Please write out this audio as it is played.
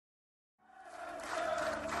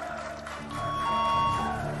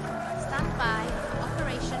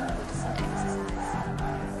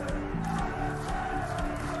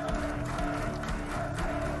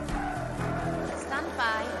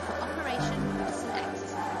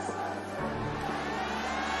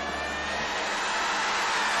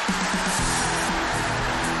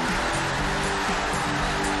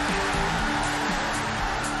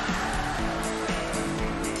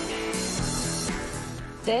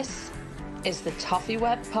This is the Toffee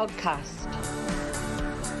Web Podcast.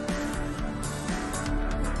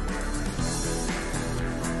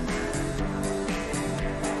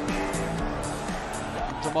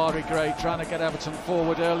 Damari Gray trying to get Everton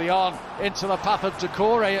forward early on. Into the path of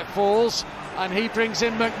Decore, it falls. And he brings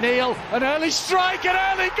in McNeil. An early strike, an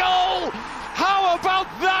early goal! How about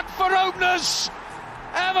that for openers?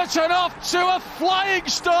 Everton off to a flying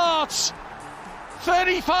start.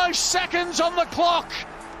 35 seconds on the clock.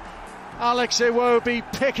 Alex Iwobi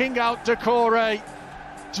picking out Decore.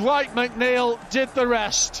 Dwight McNeil did the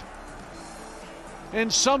rest.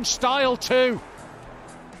 In some style too.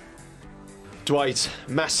 Dwight,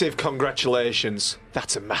 massive congratulations.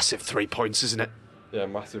 That's a massive 3 points, isn't it? Yeah,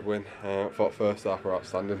 massive win. I thought first half were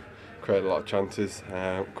outstanding. Created a lot of chances.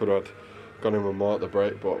 Could have gone in with more at the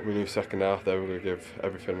break, but we knew second half they were going to give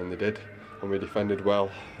everything, and they did. And we defended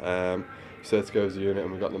well. Stayed together as a unit,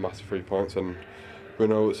 and we got the massive 3 points. And we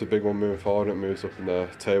know it's a big one moving forward. It moves up in the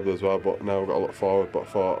table as well. But now we've got to look forward. But I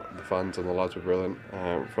thought the fans and the lads were brilliant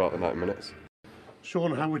throughout the 90 minutes.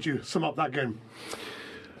 Sean, how would you sum up that game?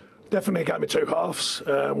 Definitely a game of two halves.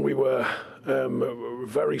 We were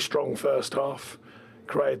very strong first half,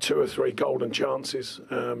 created 2 or 3 golden chances,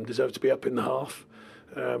 deserved to be up in the half.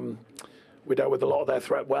 We dealt with a lot of their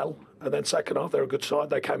threat well, and then second half they're a good side.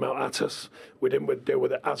 They came out at us. We didn't deal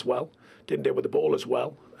with it as well, didn't deal with the ball as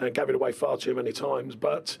well, and gave it away far too many times.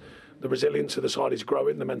 But the resilience of the side is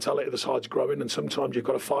growing, the mentality of the side's growing, and sometimes you've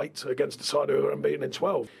got to fight against the side who are unbeaten in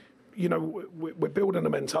 12. You know, we're building a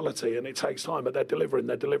mentality and it takes time, but they're delivering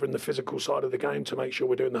the physical side of the game to make sure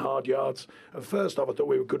we're doing the hard yards. And first off, I thought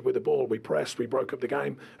we were good with the ball. We pressed, we broke up the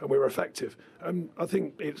game, and we were effective. I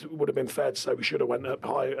think it would have been fair to say we should have went up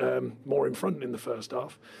high, more in front in the first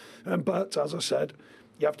half. But as I said,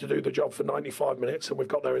 you have to do the job for 95 minutes, and we've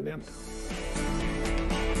got there in the end.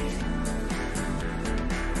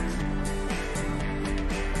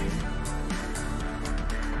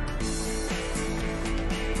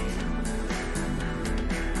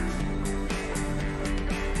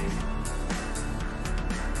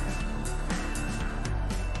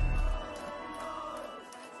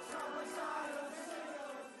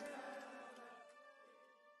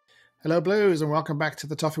 Hello Blues and welcome back to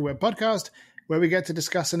the Toffee Web Podcast, where we get to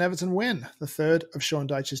discuss an Everton win, the third of Sean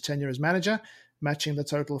Dyche's tenure as manager, matching the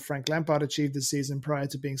total Frank Lampard achieved this season prior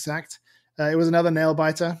to being sacked. It was another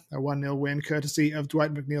nail-biter, a 1-0 win courtesy of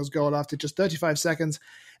Dwight McNeil's goal after just 35 seconds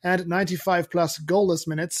and 95-plus goalless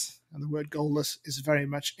minutes. And the word goalless is very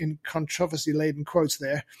much in controversy-laden quotes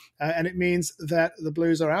there. And it means that the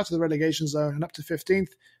Blues are out of the relegation zone and up to 15th,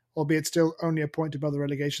 albeit still only a point above the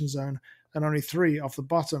relegation zone and only 3 off the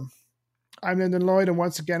bottom. I'm Lyndon Lloyd, and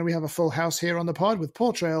once again we have a full house here on the pod with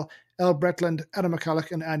Paul Trail, El Bretland, Adam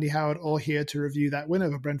McCulloch and Andy Howard all here to review that win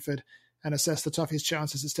over Brentford and assess the Toffees'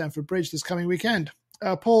 chances at Stamford Bridge this coming weekend.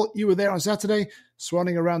 Paul, you were there on Saturday,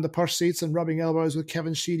 swanning around the posh seats and rubbing elbows with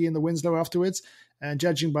Kevin Sheedy in the Winslow afterwards, and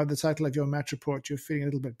judging by the title of your match report, you're feeling a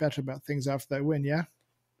little bit better about things after that win, yeah?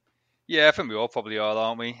 Yeah, I think we all probably are,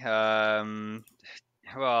 aren't we?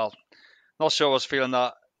 Well, not sure I was feeling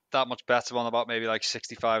that much better on about maybe like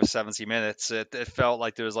 65 or 70 minutes. It felt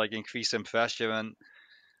like there was like increasing pressure, and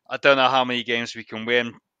I don't know how many games we can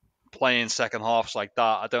win playing second halves like that.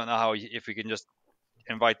 I don't know if we can just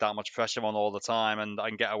invite that much pressure on all the time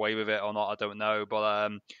and get away with it or not. I don't know,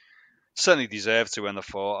 but certainly deserve to win the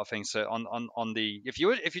 4. I think so. On the if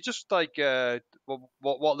you just like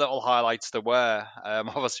what little highlights there were,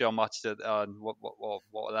 obviously on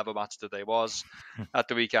whatever match today was at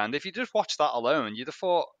the weekend. If you just watch that alone, you'd have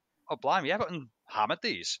thought, oh, blimey, Everton hammered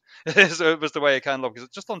these. So it was the way it kind of looked, because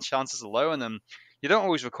just on chances alone, and you don't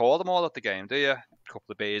always record them all at the game, do you? A couple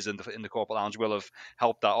of beers in the corporate lounge will have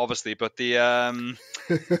helped that, obviously. But the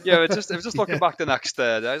it was just looking back the next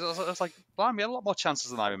day, I was like, blimey, we had a lot more chances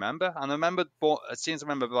than I remember, and it seems to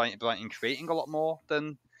remember Brighton creating a lot more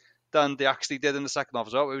than they actually did in the second half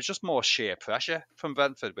as well. It was just more sheer pressure from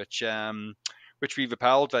Brentford, which we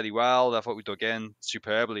repelled very well. I thought we dug in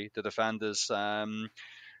superbly. The defenders.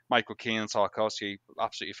 Michael Keane and Tarkowski,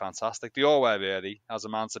 absolutely fantastic. They all were really, as a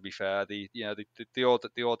man, to be fair. They all did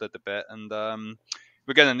the bit, and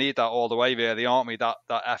we're going to need that all the way, really, aren't we? That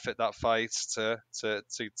effort, that fight to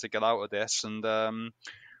get out of this, and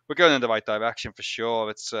we're going in the right direction for sure.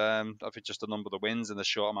 It's I think just a number of the wins in a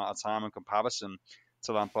short amount of time in comparison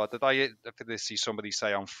to Lampard. I think see somebody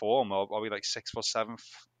say on form, or are we like 6th or 7th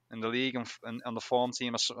in the league and on the form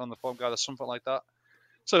team or on the form guide or something like that?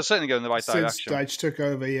 So certainly going in the right direction. Since Dyche took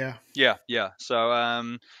over, yeah. Yeah.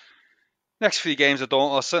 So next few games are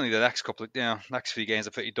daunting, or certainly the next few games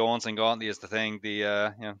are pretty daunting, aren't they? Is the thing.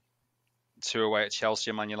 2 away at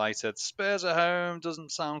Chelsea and Man United. Spurs at home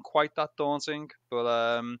doesn't sound quite that daunting,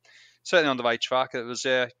 but certainly on the right track. It was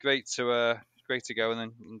great to go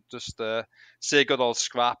and just see a good old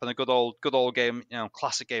scrap and a good old game,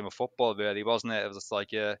 classic game of football, really, wasn't it? It was just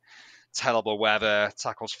like terrible weather,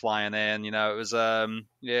 tackles flying in. It was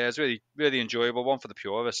it was really, really enjoyable. One for the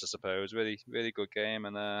purists, I suppose. Really, really good game,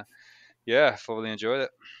 and thoroughly enjoyed it.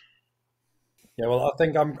 Yeah, well, I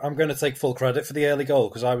think I'm going to take full credit for the early goal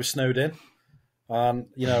because I was snowed in, and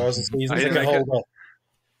as the season's getting older,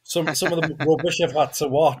 some of the rubbish I've had to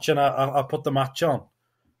watch, and I put the match on,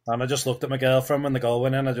 and I just looked at my girlfriend when the goal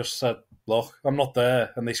went in. I just said, "Look, I'm not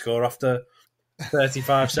there," and they score after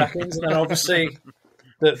 35 seconds, and then obviously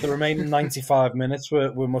the remaining 95 minutes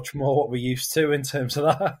were much more what we're used to in terms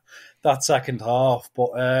of that second half.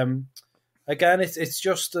 But again, it's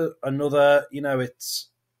just another,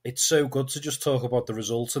 it's so good to just talk about the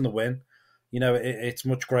results and the win. It's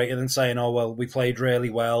much greater than saying, "Oh, well, we played really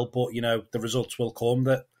well, but, the results will come."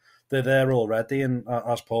 That they're there already. And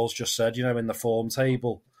as Paul's just said, in the form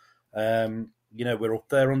table, we're up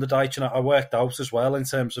there under Dyche. And I worked out as well in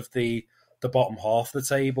terms of the bottom half of the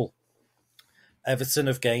table. Everton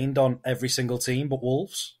have gained on every single team but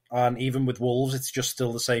Wolves. And even with Wolves, it's just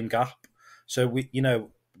still the same gap. So, we've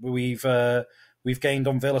gained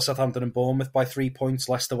on Villa, Southampton and Bournemouth by 3 points,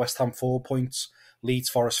 Leicester, West Ham 4 points, Leeds,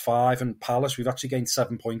 Forest 5, and Palace, we've actually gained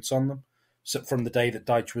 7 points on them from the day that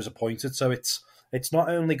Dyche was appointed. So it's not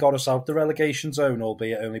only got us out the relegation zone,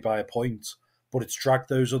 albeit only by a point, but it's dragged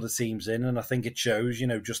those other teams in, and I think it shows,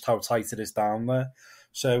 just how tight it is down there.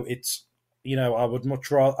 So it's, I would much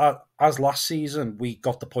rather, as last season, we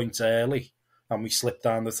got the points early and we slipped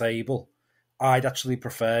down the table. I'd actually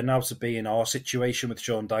prefer now to be in our situation with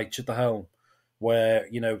Sean Dyche at the helm, where,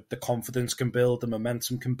 the confidence can build, the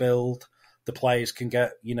momentum can build, the players can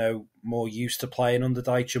get, more used to playing under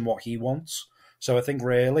Dyche and what he wants. So I think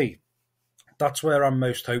really that's where I'm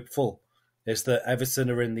most hopeful, is that Everton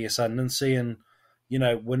are in the ascendancy and,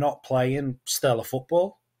 we're not playing stellar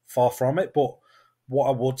football, far from it. But what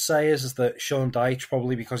I would say is that Sean Dyche,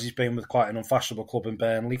 probably because he's been with quite an unfashionable club in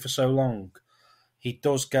Burnley for so long, he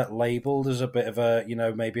does get labelled as a bit of a,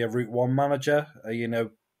 maybe a Route 1 manager,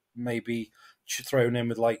 maybe thrown in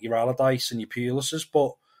with like your Allardyce and your Pulises.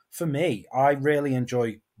 But for me, I really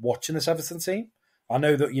enjoy watching this Everton team. I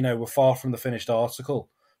know that, we're far from the finished article,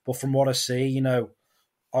 but from what I see,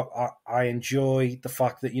 I enjoy the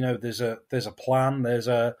fact that, there's a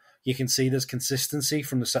plan, you can see there's consistency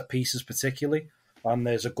from the set pieces particularly, and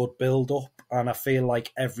there's a good build up, and I feel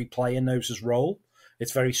like every player knows his role.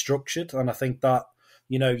 It's very structured, and I think that,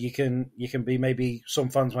 you can be, maybe some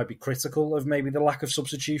fans might be critical of maybe the lack of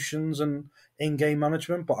substitutions and in-game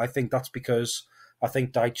management, but I think that's because I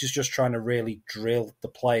think Dyche is just trying to really drill the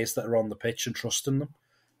players that are on the pitch and trusting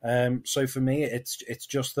them. So for me, it's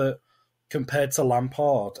just that compared to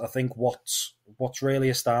Lampard, I think what's really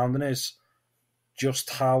astounding is just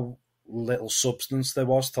how little substance there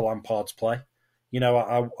was to Lampard's play.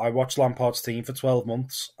 I watched Lampard's team for 12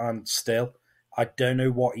 months and still, I don't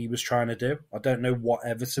know what he was trying to do. I don't know what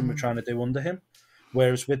Everton were trying to do under him.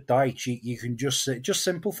 Whereas with Dyche, you can just see just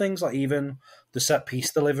simple things like even the set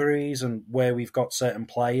piece deliveries and where we've got certain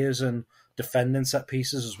players and defending set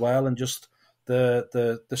pieces as well, and just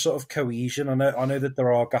the sort of cohesion. I know that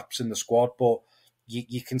there are gaps in the squad, but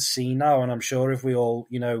you can see now, and I'm sure if we all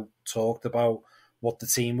talked about what the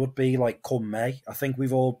team would be like come May, I think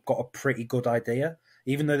we've all got a pretty good idea,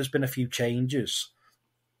 even though there's been a few changes.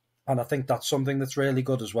 And I think that's something that's really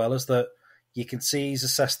good as well, is that you can see he's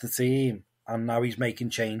assessed the team and now he's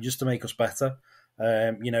making changes to make us better,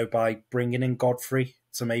 by bringing in Godfrey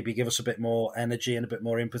to maybe give us a bit more energy and a bit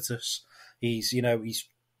more impetus. He's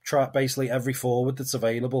tried basically every forward that's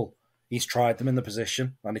available. He's tried them in the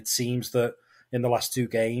position, and it seems that in the last 2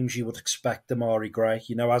 games, you would expect Demarai Gray.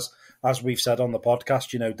 As we've said on the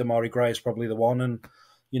podcast, Demarai Gray is probably the one, and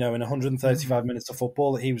in 135 minutes of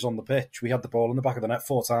football that he was on the pitch, we had the ball in the back of the net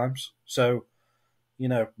 4 times. So,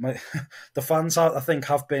 the fans, I think,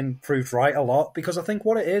 have been proved right a lot, because I think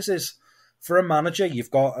what it is for a manager, you've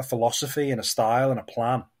got a philosophy and a style and a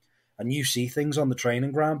plan, and you see things on the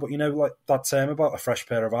training ground. But, like that term about a fresh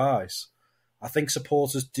pair of eyes, I think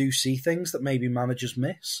supporters do see things that maybe managers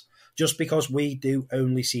miss, just because we do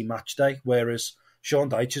only see match day, whereas Sean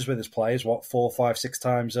Dyche is with his players, 4, 5, 6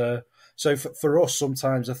 times So for us,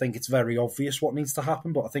 sometimes I think it's very obvious what needs to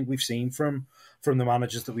happen, but I think we've seen from the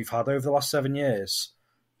managers that we've had over the last 7 years,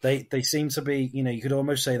 they seem to be, you could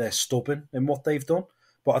almost say they're stubborn in what they've done.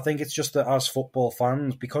 But I think it's just that as football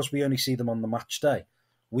fans, because we only see them on the match day,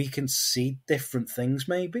 we can see different things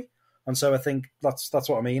maybe. And so I think that's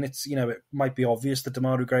what I mean. It's, it might be obvious that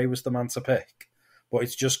Demarai Gray was the man to pick, but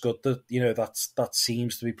it's just good that, that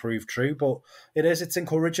seems to be proved true. But it's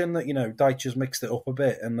encouraging that, Dyche has mixed it up a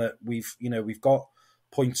bit and that we've got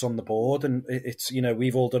points on the board, and it's,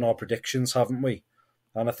 we've all done our predictions, haven't we?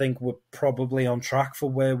 And I think we're probably on track for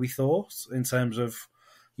where we thought in terms of,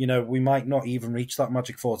 we might not even reach that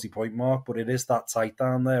magic 40-point mark, but it is that tight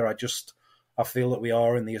down there. I feel that we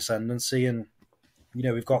are in the ascendancy, and,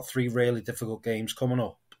 we've got 3 really difficult games coming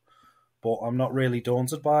up, but I'm not really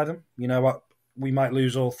daunted by them. We might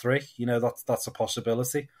lose all 3, that's a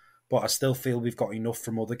possibility, but I still feel we've got enough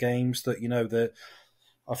from other games that,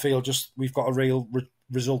 I feel just we've got a real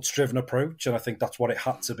results-driven approach, and I think that's what it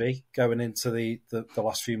had to be going into the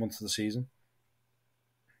last few months of the season.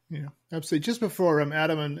 Yeah, absolutely. Just before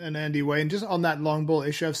Adam and Andy weigh in, just on that long ball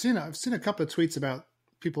issue, I've seen a couple of tweets about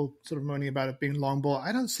people sort of moaning about it being long ball.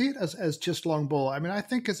 I don't see it as just long ball. I mean, I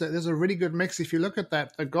think there's a really good mix. If you look at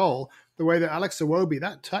the goal, the way that Alex Iwobi,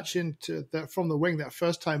 that touch into from the wing, that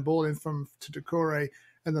first time ball in to Doucouré,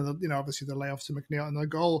 and then obviously the layoff to McNeil and the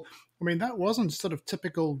goal. I mean, that wasn't sort of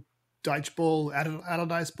typical Dyche ball,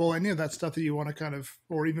 Allardyce ball, any of that stuff that you want to kind of,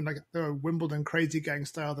 or even like the Wimbledon crazy gang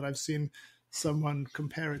style that I've seen someone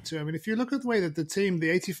compare it to. I mean, if you look at the way that the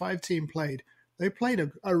 85 team played, they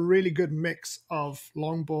played a really good mix of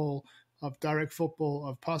long ball, of direct football,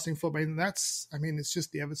 of passing football. And it's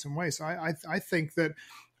just the Everton way. So I think that,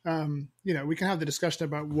 we can have the discussion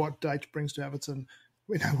about what Dyche brings to Everton.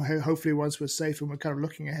 Hopefully once we're safe and we're kind of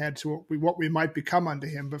looking ahead to what we might become under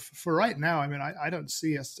him. But for right now, I mean, I don't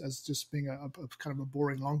see us as just being a kind of a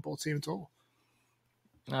boring long ball team at all.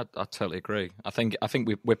 I totally agree. I think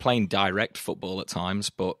we're playing direct football at times,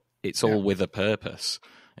 but it's all with a purpose.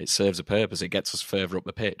 It serves a purpose. It gets us further up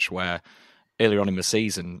the pitch, where earlier on in the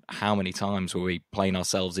season, how many times were we playing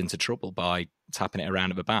ourselves into trouble by tapping it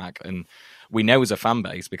around at the back? And we know as a fan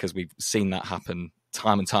base, because we've seen that happen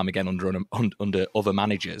time and time again under other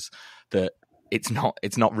managers, that it's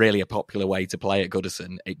not really a popular way to play at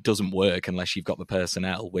Goodison. It doesn't work unless you've got the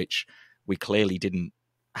personnel, which we clearly didn't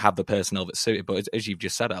have the personnel that suited. But as you've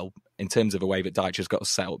just said, Al, in terms of the way that Dyche has got us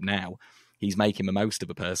set up now, he's making the most of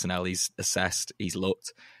the personnel. He's assessed, he's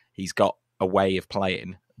looked, he's got a way of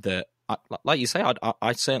playing that, like you say,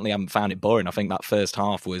 I certainly haven't found it boring. I think that first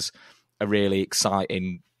half was a really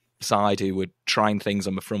exciting side who were trying things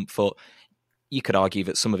on the front foot. You could argue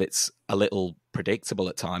that some of it's a little predictable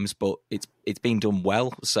at times, but it's been done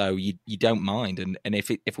well, so you don't mind. And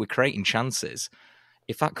if we're creating chances,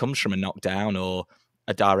 if that comes from a knockdown or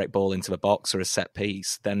a direct ball into the box or a set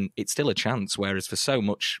piece, then it's still a chance. Whereas for so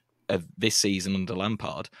much of this season under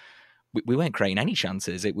Lampard, we weren't creating any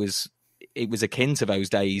chances. It was akin to those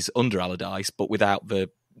days under Allardyce, but without the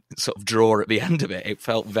sort of draw at the end of it. It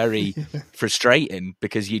felt very frustrating,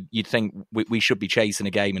 because you'd think we should be chasing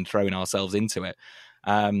a game and throwing ourselves into it.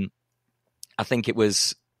 I think it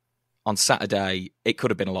was on Saturday, it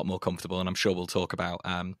could have been a lot more comfortable, and I'm sure we'll talk about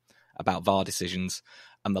VAR decisions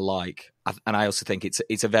and the like. And I also think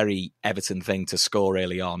it's a very Everton thing to score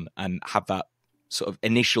early on and have that sort of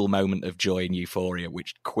initial moment of joy and euphoria,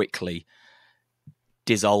 which quickly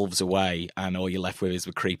dissolves away, and all you're left with is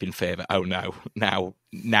the creeping fear that, oh no,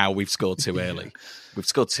 now we've scored too early. We've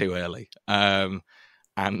scored too early. And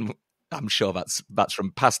I'm sure that's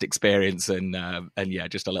from past experience and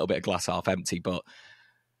just a little bit of glass half empty. But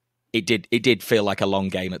it did feel like a long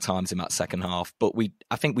game at times in that second half. But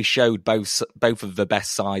I think we showed both of the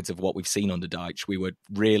best sides of what we've seen under Dyche. We were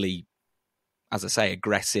really, as I say,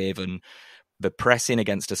 aggressive, and the pressing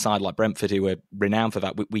against a side like Brentford, who were renowned for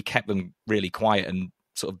that, we kept them really quiet and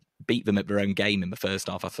sort of beat them at their own game in the first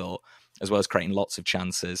half, I thought, as well as creating lots of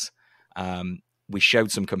chances. We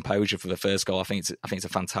showed some composure for the first goal. I think it's a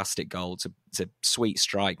fantastic goal. It's a sweet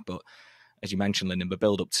strike, but as you mentioned, Lyndon, the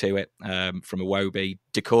build up to it from Iwobi,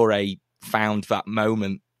 Doucouré found that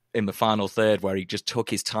moment in the final third where he just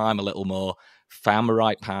took his time a little more, found the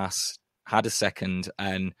right pass, had a second,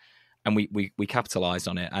 and we capitalised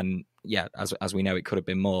on it. And yeah, as we know, it could have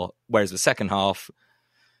been more. Whereas the second half,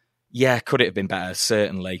 yeah, could it have been better?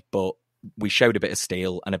 Certainly, but we showed a bit of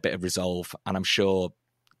steel and a bit of resolve, and I'm sure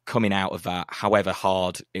coming out of that, however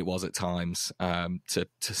hard it was at times to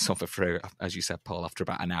suffer through, as you said, Paul, after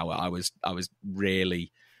about an hour, I was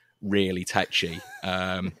really, really tetchy.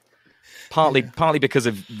 Partly because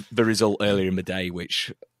of the result earlier in the day,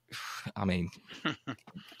 which, I mean,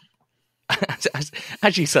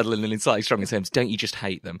 as you said, Lyndon, in slightly stronger terms, don't you just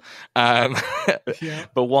hate them?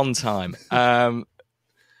 But one time.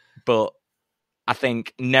 But I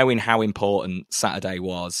think knowing how important Saturday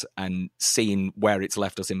was and seeing where it's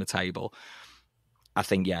left us in the table, I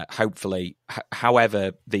think, yeah, hopefully,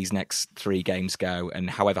 however these next 3 games go and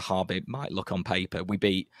however hard it might look on paper, we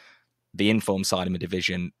beat the informed side of the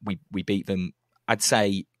division. We beat them, I'd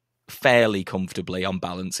say, fairly comfortably on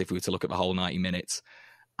balance if we were to look at the whole 90 minutes.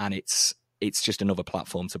 And it's just another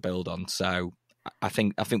platform to build on. So I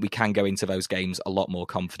think we can go into those games a lot more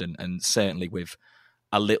confident, and certainly with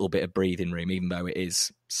a little bit of breathing room, even though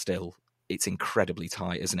it's incredibly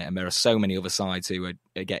tight, isn't it? And there are so many other sides who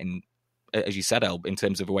are getting, as you said, El, in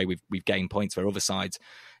terms of the way we've gained points, for other sides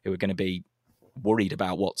who are going to be worried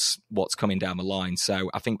about what's coming down the line. So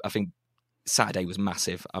I think Saturday was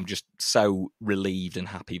massive. I'm just so relieved and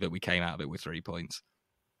happy that we came out of it with 3 points.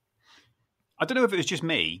 I don't know if it was just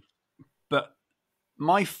me, but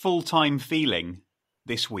my full-time feeling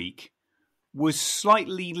this week was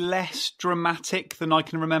slightly less dramatic than I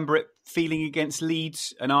can remember it feeling against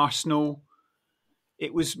Leeds and Arsenal.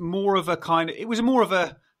 It was more of a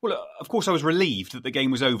well, of course I was relieved that the game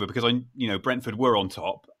was over because Brentford were on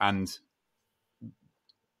top and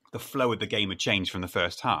the flow of the game had changed from the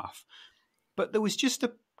first half. But there was just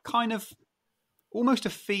a kind of almost a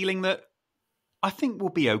feeling that I think we'll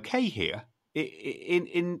be okay here.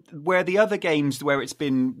 In where the other games where it's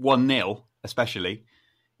been 1-0, especially,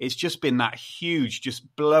 it's just been that huge,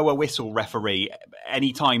 just blow a whistle referee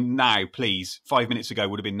anytime now, please. 5 minutes ago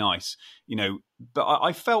would have been nice, But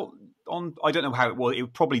I felt I don't know how it was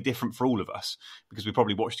probably different for all of us because we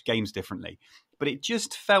probably watched games differently. But it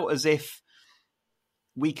just felt as if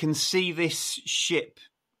we can see this ship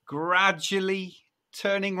gradually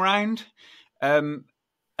turning round.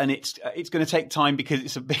 And it's going to take time because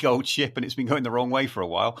it's a big old ship and it's been going the wrong way for a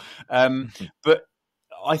while. But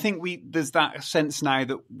I think there's that sense now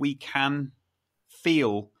that we can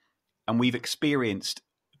feel, and we've experienced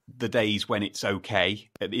the days when it's okay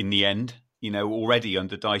in the end. Already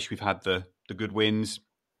under Dyche, we've had the good wins.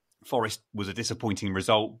 Forest was a disappointing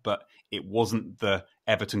result, but it wasn't the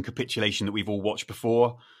Everton capitulation that we've all watched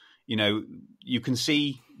before. You can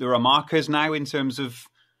see there are markers now in terms of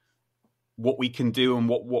what we can do and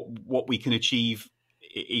what we can achieve,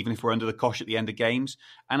 even if we're under the cosh at the end of games.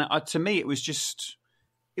 And to me, it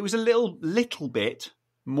was a little bit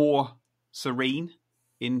more serene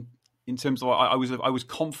in terms of I was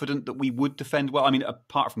confident that we would defend well. I mean,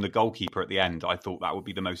 apart from the goalkeeper at the end, I thought that would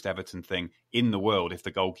be the most Everton thing in the world if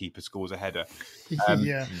the goalkeeper scores a header.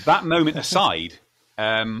 Yeah. That moment aside,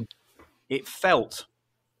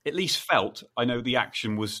 at least felt, I know the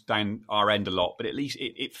action was down our end a lot, but at least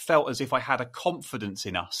it felt as if I had a confidence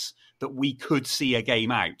in us that we could see a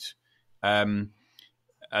game out. And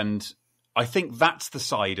I think that's the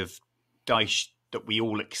side of Dyche that we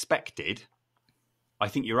all expected. I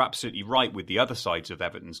think you're absolutely right with the other sides of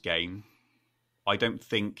Everton's game. I don't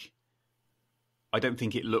think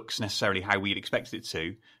it looks necessarily how we'd expected it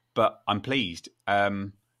to, but I'm pleased. But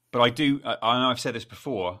I know I've said this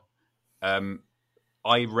before,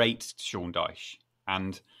 I rate Sean Dyche,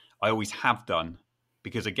 and I always have done,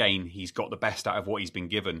 because again, he's got the best out of what he's been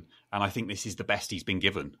given, and I think this is the best he's been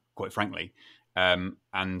given, quite frankly. And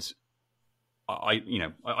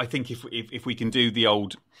I think if we can do the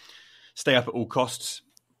old stay up at all costs,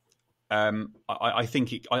 I think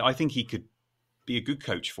he could be a good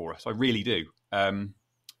coach for us. I really do.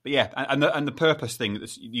 But yeah, and the purpose thing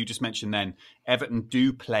that you just mentioned then, Everton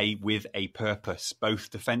do play with a purpose, both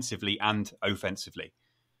defensively and offensively,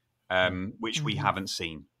 which we haven't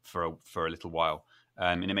seen for a little while.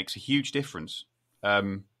 And it makes a huge difference.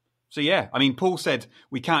 So yeah, I mean, Paul said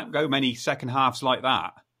we can't go many second halves like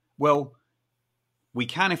that. Well, we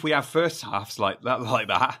can if we have first halves like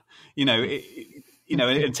that,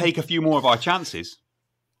 and take a few more of our chances,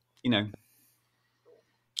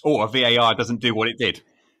 or VAR doesn't do what it did.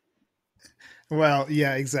 Well,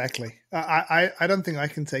 yeah, exactly. I don't think I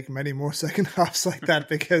can take many more second halves like that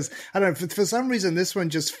because I don't know, for some reason this one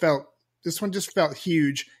just felt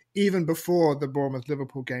huge even before the Bournemouth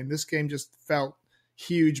Liverpool game. This game just felt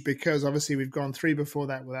huge because obviously we've gone 3 before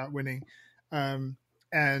that without winning, and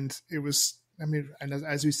it was. I mean, and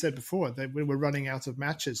as we said before, that we were running out of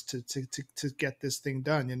matches to get this thing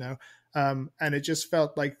done, and it just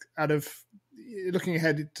felt like out of looking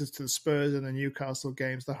ahead to the Spurs and the Newcastle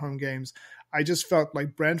games, the home games, I just felt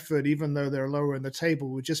like Brentford, even though they're lower in the table,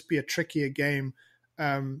 would just be a trickier game.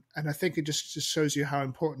 And I think it just shows you how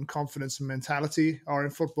important confidence and mentality are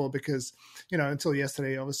in football because, until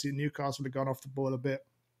yesterday, obviously Newcastle had gone off the ball a bit.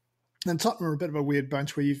 And Tottenham are a bit of a weird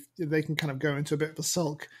bunch where they can kind of go into a bit of a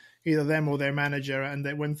sulk, either them or their manager, and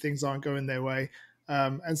when things aren't going their way.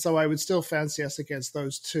 And so I would still fancy us against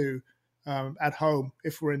those two at home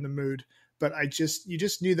if we're in the mood. But you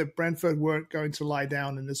just knew that Brentford weren't going to lie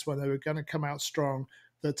down in this one. They were going to come out strong.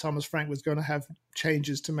 that Thomas Frank was going to have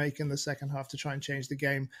changes to make in the second half to try and change the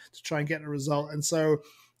game, to try and get a result. And so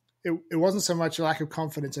it wasn't so much a lack of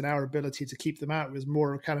confidence in our ability to keep them out. It was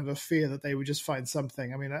more kind of a fear that they would just find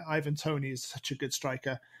something. I mean, Ivan Toney is such a good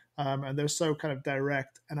striker, and they're so kind of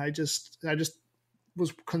direct. And I just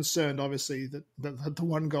was concerned, obviously, that the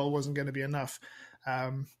one goal wasn't going to be enough.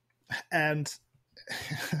 And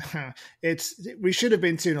we should have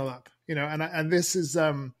been 2-0 up, and this is,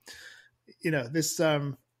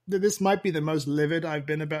 this might be the most livid I've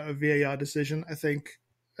been about a VAR decision, I think,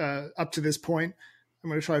 up to this point. I'm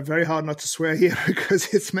going to try very hard not to swear here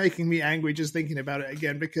because it's making me angry just thinking about it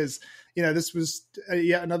again, because, this was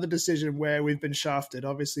yet another decision where we've been shafted,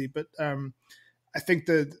 obviously. But I think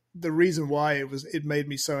the reason why it made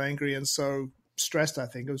me so angry and so stressed, I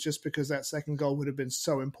think, it was just because that second goal would have been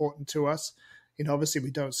so important to us. Obviously we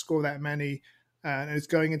don't score that many, and it's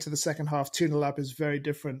going into the second half. 2-0 up is very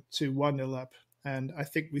different to 1-0 up. And I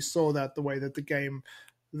think we saw that the way that the game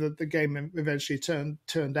eventually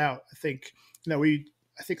turned out. I think,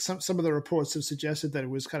 I think some of the reports have suggested that it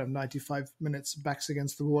was kind of 95 minutes backs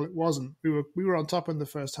against the wall. It wasn't. We were on top in the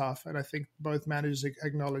first half, and I think both managers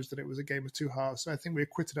acknowledged that it was a game of two halves. So I think we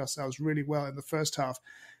acquitted ourselves really well in the first half,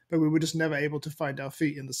 but we were just never able to find our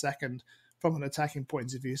feet in the second from an attacking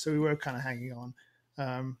point of view. So we were kind of hanging on.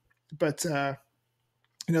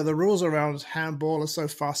 The rules around handball are so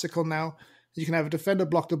farcical now. You can have a defender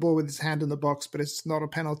block the ball with his hand in the box, but it's not a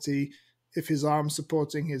penalty if his arm's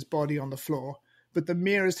supporting his body on the floor. But the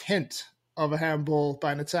merest hint of a handball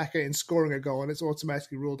by an attacker in scoring a goal, and it's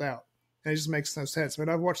automatically ruled out. And it just makes no sense. I mean,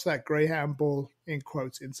 I've watched that grey handball, in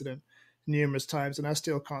quotes, incident numerous times, and I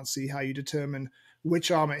still can't see how you determine which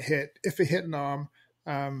arm it hit, if it hit an arm.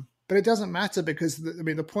 But it doesn't matter because,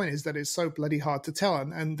 the point is that it's so bloody hard to tell,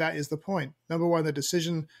 and that is the point. Number one, the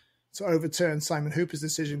decision to overturn Simon Hooper's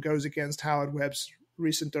decision goes against Howard Webb's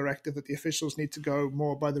recent directive that the officials need to go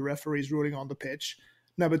more by the referee's ruling on the pitch.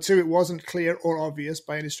 Number two, it wasn't clear or obvious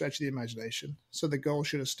by any stretch of the imagination, so the goal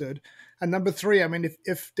should have stood. And number three,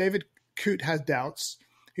 if David Coote has doubts,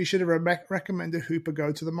 he should have recommended Hooper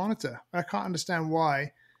go to the monitor. I can't understand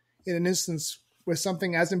why, in an instance where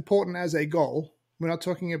something as important as a goal, we're not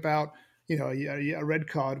talking about a red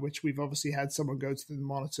card, which we've obviously had someone go to the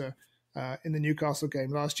monitor in the Newcastle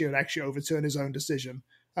game last year and actually overturn his own decision.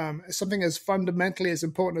 Something as fundamentally as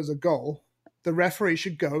important as a goal, the referee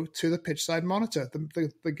should go to the pitchside monitor.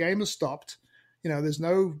 The game has stopped. There's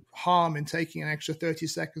no harm in taking an extra 30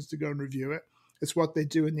 seconds to go and review it. It's what they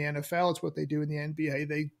do in the NFL. It's what they do in the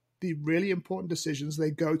NBA. The really important decisions,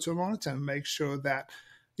 they go to a monitor and make sure that,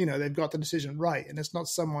 they've got the decision right. And it's not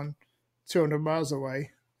someone 200 miles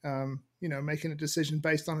away, making a decision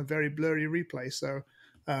based on a very blurry replay. So,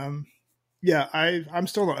 I'm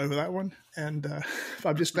still not over that one. And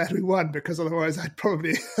I'm just glad we won, because otherwise I'd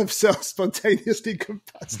probably have spontaneously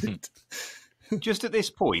combusted. Just at this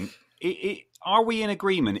point, are we in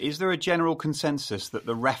agreement? Is there a general consensus that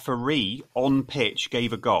the referee on pitch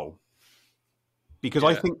gave a goal? Because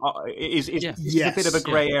I think it's a bit of a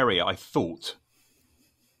grey area, I thought.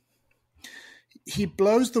 He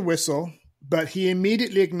blows the whistle, but he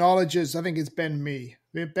immediately acknowledges, I think it's Ben Mee.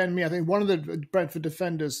 I think one of the Brentford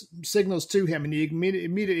defenders signals to him, and he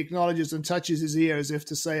immediately acknowledges and touches his ear as if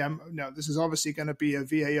to say, no, this is obviously going to be a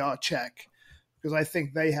VAR check, because I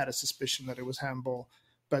think they had a suspicion that it was handball.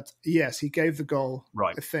 But yes, he gave the goal,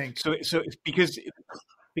 right, I think. So it's because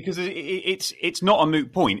it's not a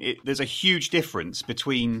moot point. There's a huge difference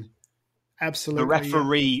between the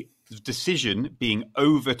referee decision being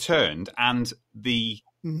overturned and the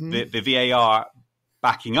VAR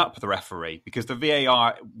backing up the referee, because the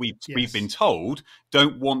VAR, we've been told,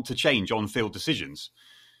 don't want to change on-field decisions.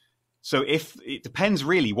 So if it depends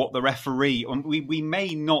really what the referee, we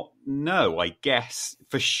may not know, I guess,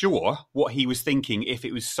 for sure what he was thinking if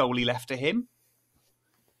it was solely left to him,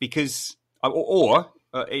 because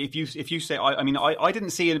if you say, I didn't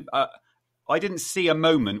see a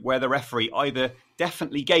moment where the referee either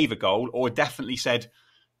definitely gave a goal or definitely said,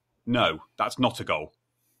 no, that's not a goal.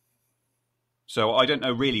 So I don't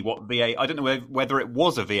know really I don't know whether it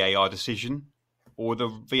was a VAR decision or the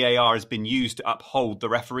VAR has been used to uphold the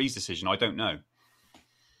referee's decision. I don't know.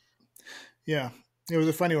 Yeah, it was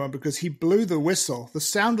a funny one because he blew the whistle. The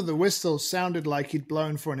sound of the whistle sounded like he'd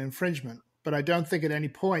blown for an infringement, but I don't think at any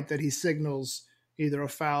point that he signals either a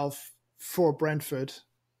foul for Brentford,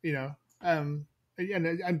 and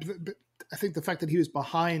I think the fact that he was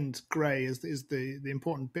behind Gray is the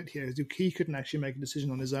important bit here. Is he couldn't actually make a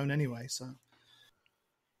decision on his own anyway. So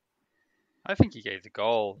I think he gave the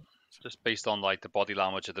goal. just based on like the body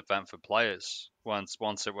language of the Brentford players. Once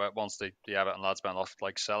the Everton lads went off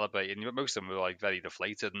like celebrating, most of them were like very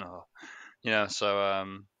deflated, and so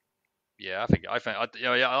yeah,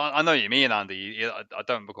 I know what you mean, Andy. I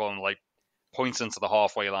don't recall him like pointing to the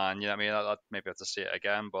halfway line. You know what I mean? I maybe have to see it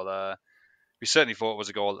again, but we certainly thought it was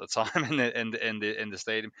a goal at the time in the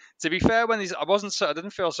stadium. To be fair, I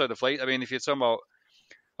didn't feel so deflated. I mean, if you're talking about,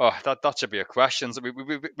 oh, that should be a question. So we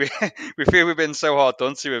feel we've been so hard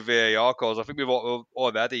done to with VAR calls. I think we've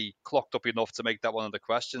already clocked up enough to make that one of the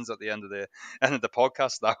questions at the end of the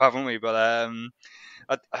podcast now, haven't we? But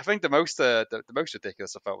I think the most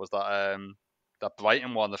ridiculous I felt was that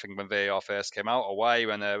Brighton one. I think when VAR first came out away,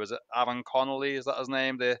 when was it Aaron Connolly? Is that his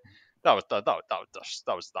name? That was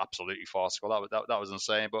absolutely farcical. That was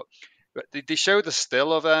insane. But they showed the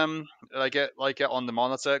still of like it on the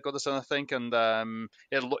monitor at Goodison, I think, and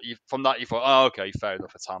from that you thought, oh, okay, fair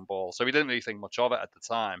enough, it's handball. So we didn't really think much of it at the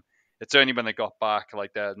time. It's only when they got back,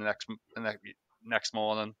 like the next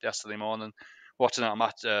morning, yesterday morning, watching that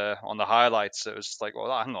match on the highlights, it was just like,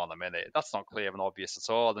 well, hang on a minute, that's not clear and obvious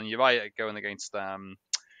at all. And you're right, going against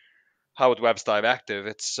Howard Webb's directive.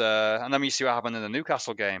 It's and then you see what happened in the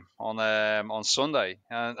Newcastle game on Sunday,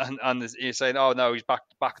 and you're saying, oh no, he's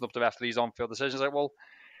backing up the referee's on-field decisions. Like, well,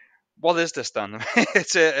 what is this then?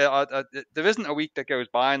 There isn't a week that goes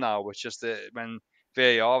by now which just when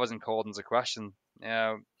VAR isn't called into question.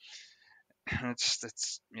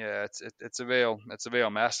 It's a real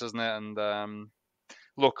mess, isn't it? And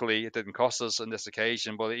luckily, it didn't cost us on this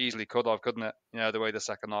occasion, but it easily could have, couldn't it? The way the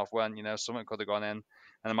second half went, something could have gone in,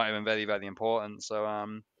 and it might have been very, very important. So,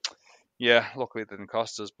 luckily it didn't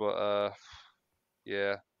cost us, but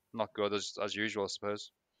not good as usual, I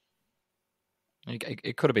suppose.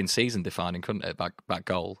 It could have been season defining, couldn't it? That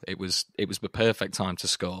goal. It was the perfect time to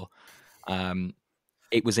score.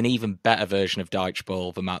 It was an even better version of Dyche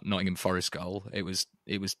ball than that Nottingham Forest goal. It was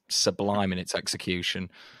sublime in its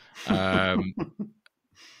execution.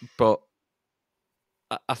 But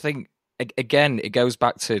I think, again, it goes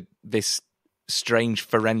back to this strange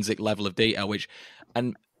forensic level of detail,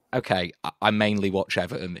 okay, I mainly watch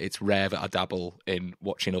Everton. It's rare that I dabble in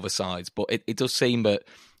watching other sides, but it does seem that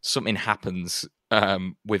something happens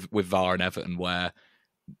with VAR and Everton where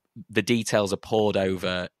the details are poured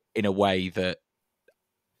over in a way that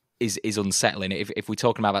is unsettling. If we're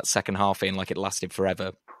talking about that second half feeling like it lasted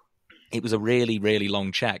forever, it was a really, really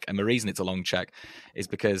long check. And the reason it's a long check is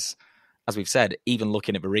because, as we've said, even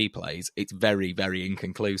looking at the replays, it's very, very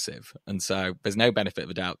inconclusive. And so there's no benefit of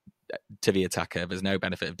a doubt to the attacker. There's no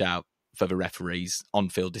benefit of doubt for the referee's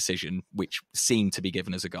on-field decision, which seemed to be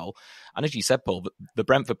given as a goal. And as you said, Paul, the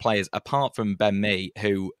Brentford players, apart from Ben Mee,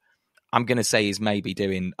 who I'm going to say is maybe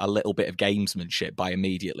doing a little bit of gamesmanship by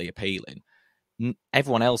immediately appealing,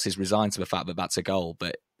 everyone else is resigned to the fact that that's a goal,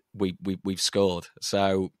 but we've scored.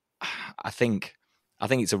 So I think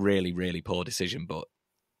it's a really, really poor decision. But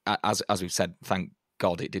as we've said, thank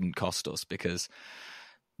God it didn't cost us, because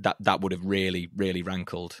that would have really, really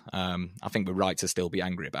rankled. I think we're right to still be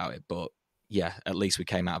angry about it, but yeah, at least we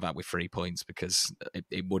came out of that with 3 points, because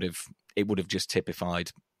it would have just typified,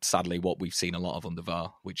 sadly, what we've seen a lot of under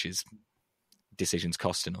VAR, which is decisions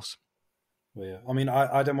costing us. Well, yeah. I mean,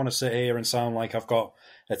 I don't want to sit here and sound like I've got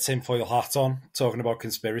a tinfoil hat on talking about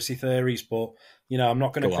conspiracy theories, but I'm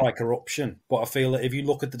not going to cry corruption. But I feel that if you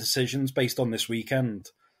look at the decisions based on this weekend,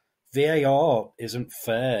 VAR isn't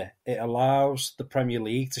fair. It allows the Premier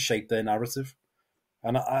League to shape their narrative.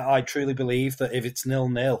 And I truly believe that if it's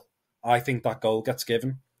 0-0, I think that goal gets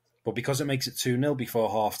given. But because it makes it 2-0 before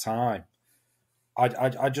half-time,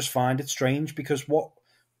 I just find it strange, because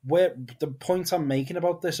where the point I'm making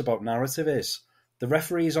about this, about narrative, is the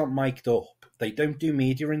referees aren't mic'd up. They don't do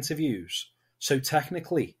media interviews. So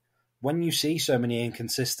technically, when you see so many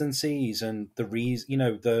inconsistencies and the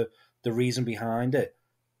reason behind it,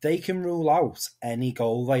 they can rule out any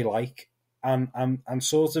goal they like and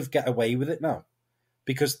sort of get away with it now.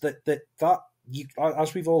 Because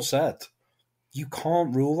as we've all said, you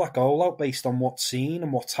can't rule that goal out based on what's seen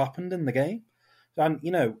and what's happened in the game. And,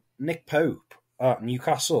 Nick Pope at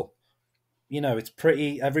Newcastle, it's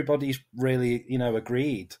pretty, everybody's really,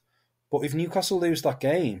 agreed. But if Newcastle lose that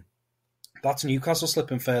game, that's Newcastle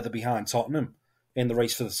slipping further behind Tottenham in the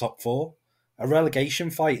race for the top four. A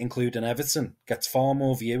relegation fight including Everton gets far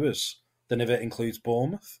more viewers than if it includes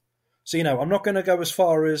Bournemouth. So, I'm not going to go as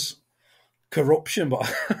far as corruption,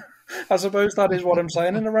 but I suppose that is what I'm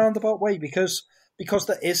saying in a roundabout way, because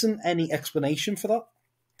there isn't any explanation for that.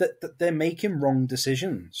 That they're making wrong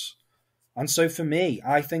decisions. And so for me,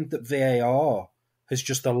 I think that VAR has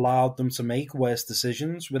just allowed them to make worse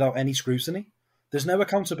decisions without any scrutiny. There's no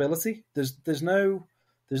accountability. There's no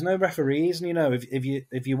there's no referees, and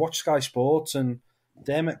if you watch Sky Sports, and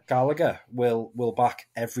Dermot Gallagher will back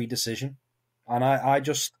every decision, and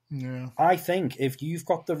I think if you've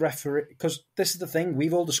got the referee, because this is the thing,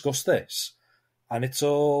 we've all discussed this, and it's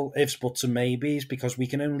all ifs, buts, and maybes because we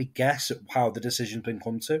can only guess at how the decision's been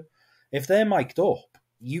come to. If they're mic'd up,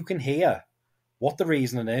 you can hear what the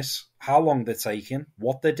reasoning is, how long they're taking,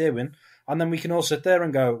 what they're doing, and then we can all sit there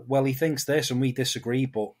and go, well, he thinks this and we disagree,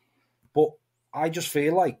 but I just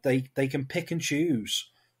feel like they can pick and choose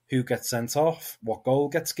who gets sent off, what goal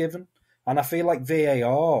gets given, and I feel like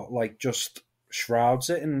VAR just shrouds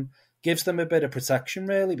it and gives them a bit of protection,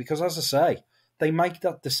 really, because as I say, they make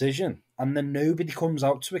that decision and then nobody comes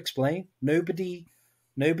out to explain. Nobody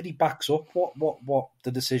backs up what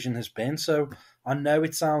the decision has been. So I know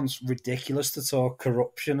it sounds ridiculous to talk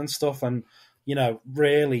corruption and stuff, and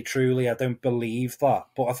really, truly, I don't believe that.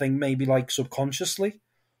 But I think maybe subconsciously,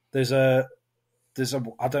 there's a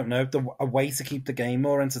I don't know, a way to keep the game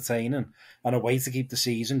more entertaining and a way to keep the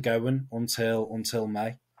season going until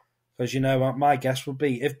May. Because my guess would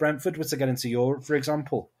be if Brentford were to get into Europe, for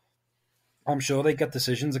example, I'm sure they'd get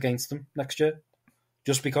decisions against them next year,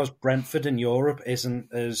 just because Brentford in Europe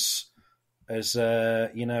isn't as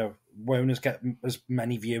won't get as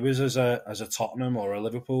many viewers as a Tottenham or a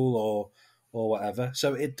Liverpool or whatever.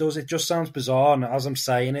 So it just sounds bizarre, and as I'm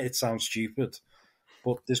saying it sounds stupid.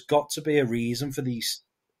 But there's got to be a reason for these.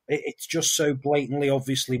 It's just so blatantly,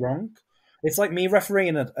 obviously wrong. It's like me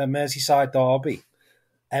refereeing a Merseyside derby.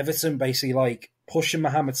 Everton basically pushing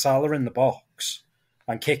Mohamed Salah in the box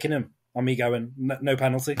and kicking him, and me going, no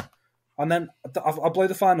penalty. And then I blow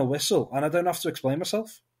the final whistle, and I don't have to explain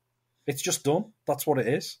myself. It's just done. That's what it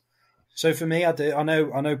is. So for me, I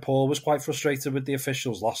know Paul was quite frustrated with the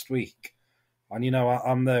officials last week. And,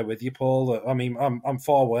 I'm there with you, Paul. I mean, I'm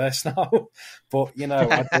far worse now. But,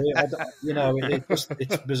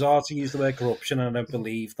 it's bizarre to use the word corruption, and I don't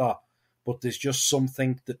believe that. But there's just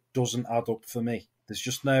something that doesn't add up for me. There's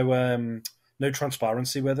just no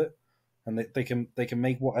transparency with it. And they can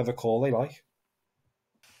make whatever call they like.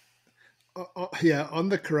 On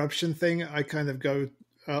the corruption thing, I kind of go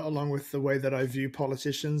along with the way that I view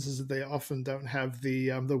politicians, is that they often don't have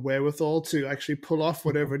the wherewithal to actually pull off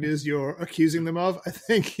whatever it is you're accusing them of. I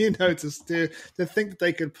think to think that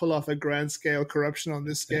they could pull off a grand scale corruption on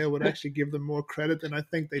this scale would actually give them more credit than I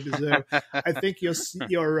think they deserve. I think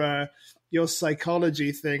your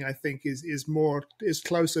psychology thing, I think, is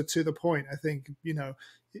closer to the point. I think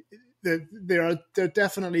there are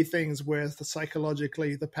definitely things where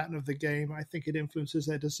psychologically the pattern of the game, I think it influences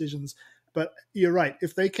their decisions. But you're right.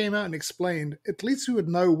 If they came out and explained, at least we would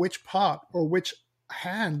know which part or which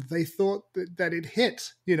hand they thought that it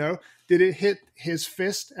hit. Did it hit his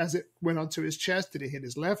fist as it went onto his chest? Did it hit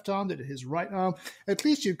his left arm? Did it hit his right arm? At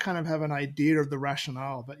least you kind of have an idea of the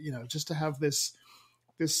rationale. But just to have this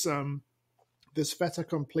fait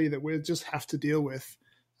accompli that we'll just have to deal with.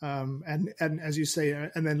 And as you say,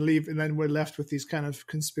 and then leave, and then we're left with these kind of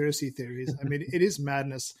conspiracy theories. I mean, it is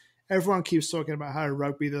madness. Everyone keeps talking about how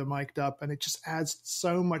rugby they're mic'd up, and it just adds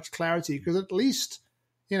so much clarity because at least,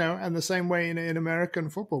 and the same way in American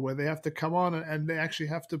football where they have to come on and they actually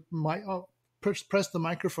have to press the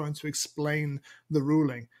microphone to explain the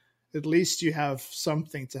ruling. At least you have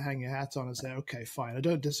something to hang your hat on and say, okay, fine. I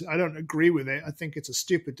don't agree with it. I think it's a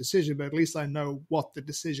stupid decision, but at least I know what the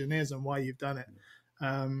decision is and why you've done it.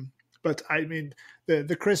 But I mean,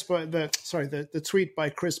 the tweet by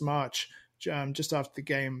Chris March just after the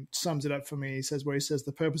game sums it up for me. He says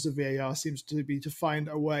the purpose of VAR seems to be to find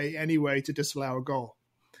a way, any way, to disallow a goal,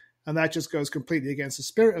 and that just goes completely against the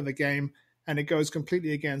spirit of the game, and it goes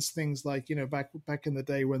completely against things like back in the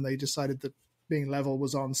day when they decided that being level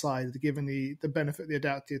was onside, given the benefit of the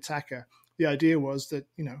doubt to the attacker. The idea was that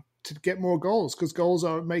to get more goals because goals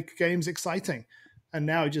make games exciting. And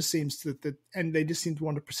now it just seems and they just seem to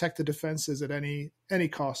want to protect the defenses at any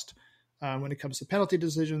cost. When it comes to penalty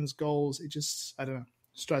decisions, goals, it just, I don't know,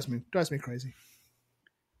 it drives me crazy.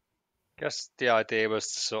 I guess the idea was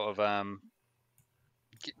to sort of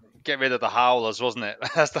get rid of the howlers, wasn't it?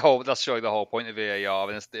 That's showing the whole point of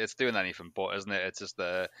VAR, and it's doing anything but, isn't it? It's just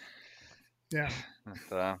yeah.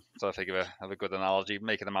 So I think of a good analogy,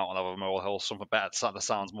 making them out on a molehill, something better that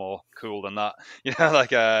sounds more cool than that.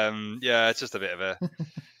 It's just a bit of a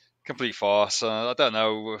complete farce. I don't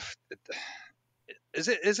know. Is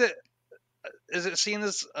it seen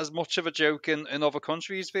as much of a joke in other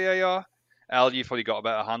countries, VAR? Al, you've probably got a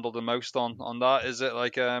better handle than most on that. Is it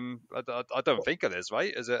like I don't think it is,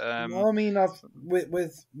 right? Is it? No, I mean,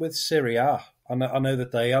 with Syria, I know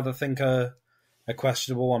that they had, I think, a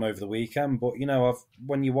questionable one over the weekend. But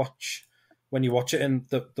when you watch when you watch it in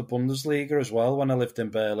the Bundesliga as well. When I lived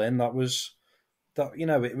in Berlin, it was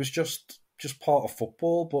just part of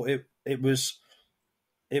football, but it was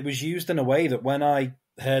used in a way that when I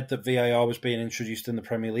heard that VAR was being introduced in the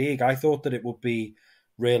Premier League, I thought that it would be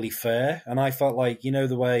really fair, and I felt like,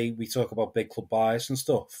 the way we talk about big club bias and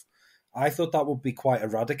stuff, I thought that would be quite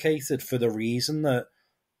eradicated for the reason that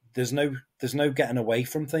there's no getting away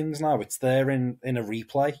from things now. It's there in a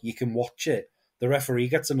replay. You can watch it. The referee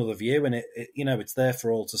gets another view, and it's there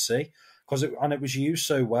for all to see. It was used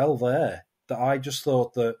so well there that I just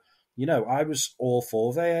thought that, I was all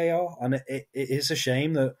for VAR, and it is a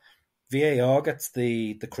shame that VAR gets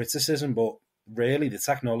the criticism, but really the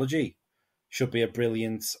technology should be a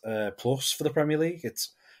brilliant plus for the Premier League.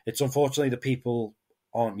 It's unfortunately that people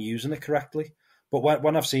aren't using it correctly. But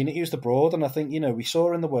when I've seen it used abroad, and I think, we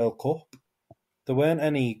saw in the World Cup, there weren't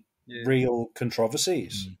any real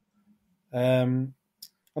controversies. And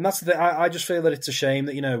that's the thing. I just feel that it's a shame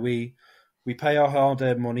that, we pay our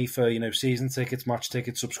hard-earned money for, season tickets, match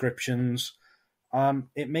tickets, subscriptions.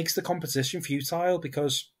 It makes the competition futile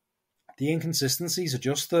because the inconsistencies are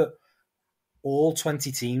just that all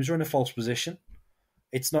 20 teams are in a false position.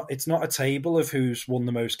 It's not a table of who's won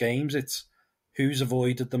the most games. It's who's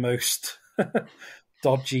avoided the most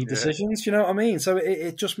dodgy decisions. You know what I mean? So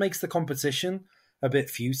it just makes the competition a bit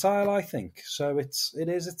futile, I think. So it's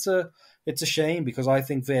a shame because I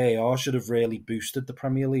think VAR should have really boosted the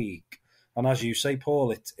Premier League. And as you say,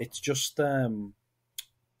 Paul, it's just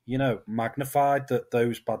magnified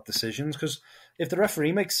those bad decisions, because if the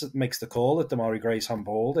referee makes the call that Damari Gray's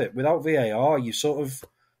handballed it, without VAR,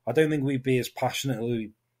 I don't think we'd be as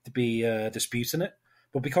passionately to be disputing it.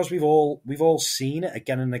 But because we've all seen it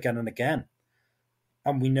again and again and again,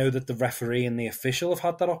 and we know that the referee and the official have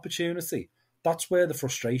had that opportunity, that's where the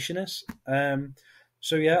frustration is.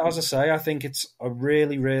 So yeah, as I say, I think it's a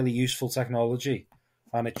really, really useful technology,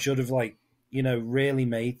 and it should have really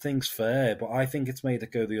made things fair. But I think it's made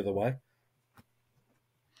it go the other way.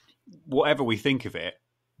 Whatever we think of it,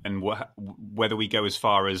 and whether we go as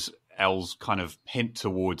far as L's kind of hint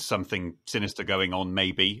towards something sinister going on,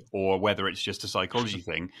 maybe, or whether it's just a psychology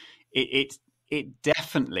thing, it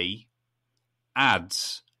definitely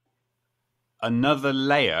adds another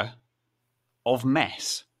layer of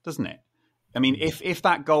mess, doesn't it? I mean, if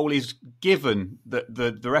that goal is given, that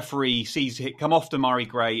the referee sees it come off Damari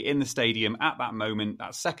Gray in the stadium at that moment,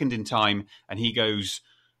 that second in time, and he goes,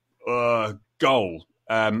 goal,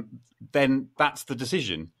 then that's the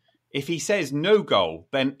decision. If he says no goal,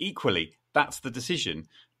 then equally, that's the decision.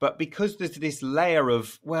 But because there's this layer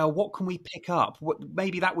of, well, what can we pick up?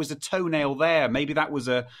 Maybe that was a toenail there. Maybe that was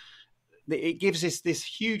it gives us this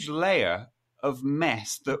huge layer of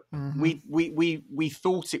mess that we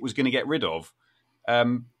thought it was going to get rid of.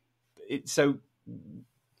 So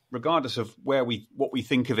regardless of what we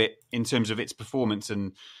think of it in terms of its performance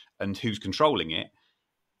and who's controlling it,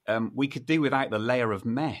 we could do without the layer of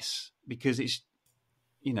mess, because it's,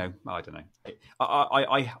 I don't know.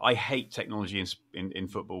 I hate technology in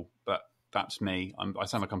football, but that's me. I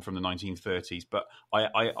sound like I'm from the 1930s, but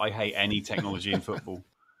I hate any technology in football.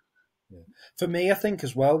 Yeah. For me, I think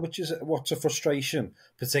as well, what's a frustration,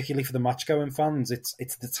 particularly for the match-going fans, it's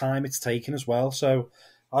the time it's taken as well. So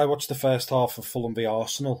I watched the first half of Fulham v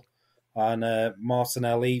Arsenal, and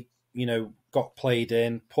Martinelli, got played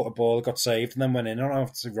in, put a ball, got saved, and then went in on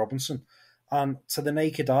after Robinson. And to the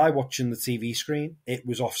naked eye, watching the TV screen, it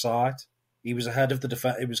was offside. He was ahead of the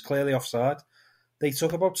defence. It was clearly offside. They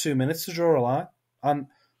took about 2 minutes to draw a line. And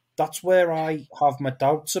that's where I have my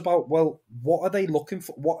doubts about, well, what are they looking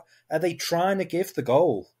for? What are they trying to give the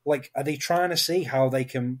goal? Like, are they trying to see how they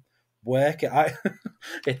can work it?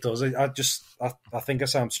 It does. I think I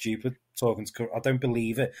sound stupid talking to. I don't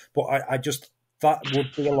believe it, but I just. That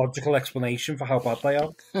would be a logical explanation for how bad they are.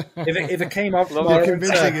 If it came out tomorrow,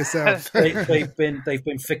 convincing yourself. they've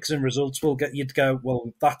been fixing results, you'd go,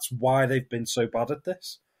 well, that's why they've been so bad at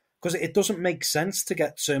this. Because it doesn't make sense to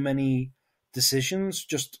get so many decisions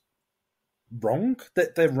just wrong.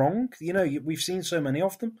 That they're wrong. We've seen so many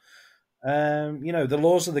of them. The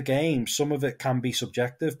laws of the game, some of it can be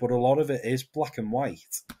subjective, but a lot of it is black and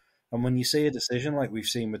white. And when you see a decision like we've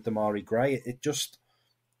seen with Damari Gray,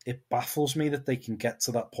 it baffles me that they can get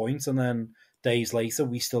to that point, and then days later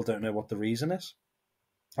we still don't know what the reason is.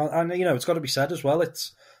 And it's got to be said as well.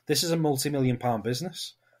 This is a multi-million-pound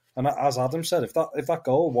business, and as Adam said, if that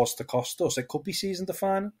goal was to cost us, it could be season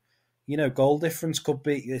defining. Goal difference could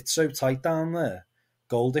be. It's so tight down there.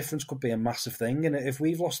 Goal difference could be a massive thing, and if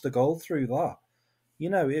we've lost a goal through that,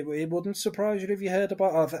 it wouldn't surprise you if you heard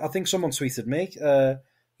about. I think someone tweeted me.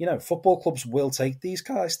 Football clubs will take these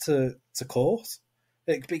guys to court.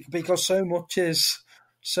 Because so much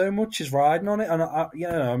is riding on it, and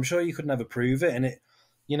I'm sure you could never prove it, and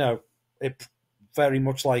it very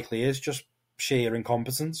much likely is just sheer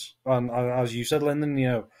incompetence, and as you said, Lyndon,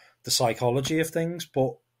 the psychology of things,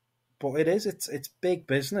 but it's big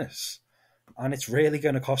business, and it's really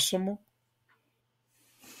going to cost someone.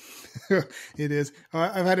 It is.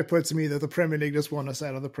 I've had it put to me that the Premier League just want us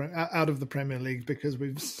out of the Premier League because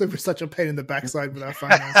we're such a pain in the backside with our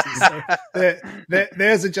finances. So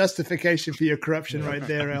there's a justification for your corruption right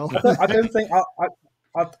there, El. I don't think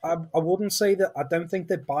I wouldn't say that. I don't think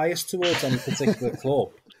they're biased towards any particular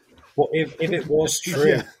club. But if it was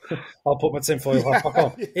true, I'll put my tinfoil hat back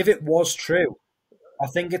on. If it was true, I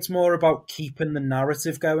think it's more about keeping the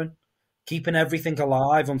narrative going, keeping everything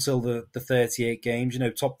alive until the 38 games,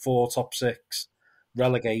 top 4, top 6,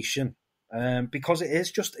 relegation. Because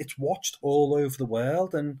it's watched all over the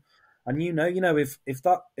world, and if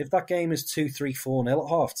that game is 2-3, 4-0 at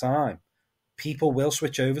half time, people will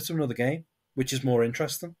switch over to another game, which is more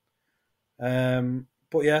interesting.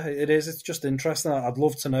 But yeah, it is. It's just interesting. I'd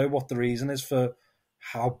love to know what the reason is for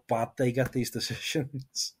how bad they get these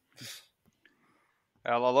decisions.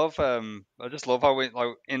 I just love how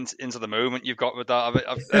into the moment you've got with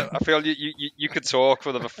that. I feel you could talk for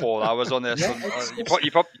another 4 hours on this. You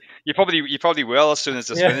probably will as soon as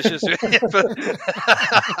this finishes.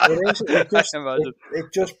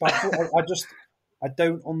 It just baffles. I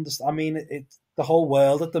don't understand. I mean, the whole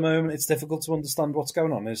world at the moment. It's difficult to understand what's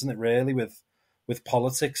going on, isn't it? Really, with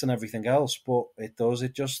politics and everything else. But it does. I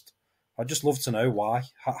just love to know why,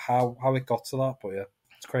 how it got to that. But yeah,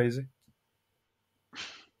 it's crazy.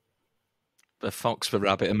 The fox, the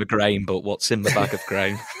rabbit, and the grain, but what's in the bag of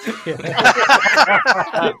grain?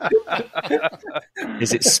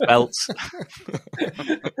 Is it spelt?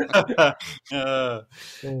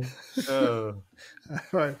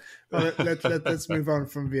 Right. Well, let's move on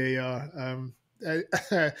from VAR.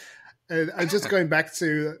 I'm just going back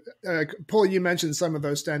to Paul. You mentioned some of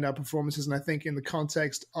those standout performances, and I think in the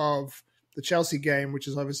context of the Chelsea game, which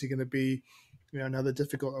is obviously going to be another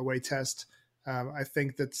difficult away test, I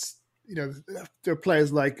think that's. There are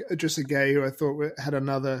players like Idrissa Gueye, who I thought had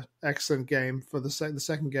another excellent game for the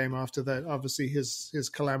second game after that. Obviously, his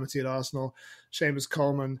calamity at Arsenal. Seamus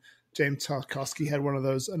Coleman, James Tarkowski had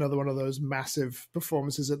another one of those massive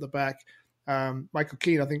performances at the back. Michael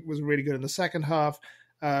Keane, I think, was really good in the second half.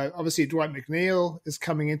 Obviously, Dwight McNeil is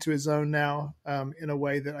coming into his own now in a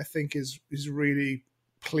way that I think is really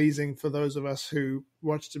pleasing for those of us who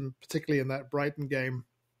watched him, particularly in that Brighton game.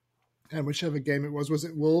 And whichever game it was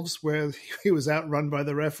it Wolves, where he was outrun by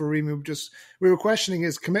the referee? We were questioning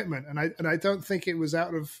his commitment, and I don't think it was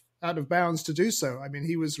out of bounds to do so. I mean,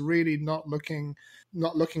 he was really not looking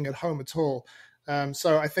at home at all.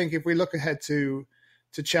 So I think if we look ahead to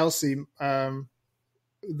Chelsea,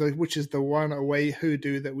 which is the one away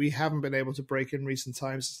hoodoo that we haven't been able to break in recent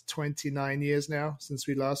times. It's 29 years now since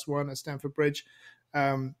we last won at Stamford Bridge.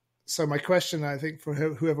 So my question, I think, for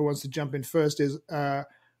whoever wants to jump in first is.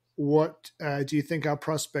 What do you think our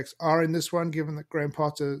prospects are in this one, given that Graham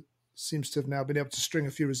Potter seems to have now been able to string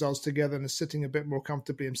a few results together and is sitting a bit more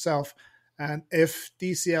comfortably himself? And if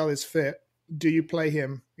DCL is fit, do you play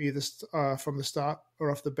him either from the start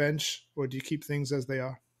or off the bench, or do you keep things as they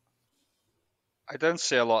are? I don't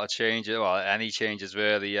see a lot of changes. Well, any changes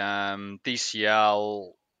really.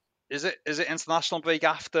 DCL, is it international break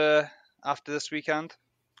after this weekend?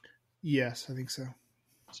 Yes, I think so.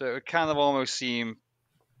 So it would kind of almost seem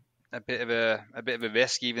a bit of a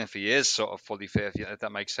risk, even if he is sort of fully fit, if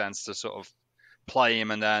that makes sense, to sort of play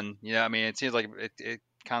him, and then it seems like it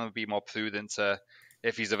kind of be more prudent to,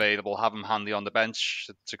 if he's available, have him handy on the bench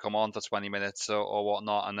to come on for 20 minutes or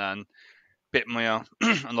whatnot, and then bit more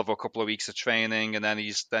another couple of weeks of training, and then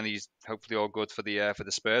he's hopefully all good for the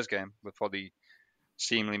Spurs game. Would probably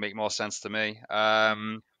seemingly make more sense to me.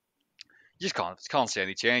 You just can't see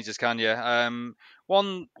any changes, can you?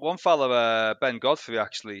 One fellow, Ben Godfrey,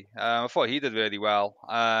 actually, I thought he did really well.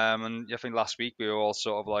 And I think last week we were all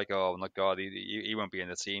sort of like, oh my God, he won't be in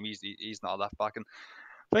the team. He's not a left back, and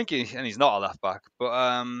I think he's not a left back.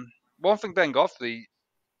 But one thing, Ben Godfrey,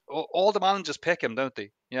 all the managers pick him, don't they?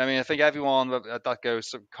 I think everyone that goes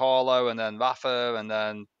to Carlo, and then Rafa, and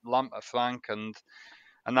then Frank, and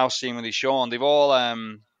now seemingly Sean. They've all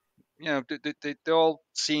they all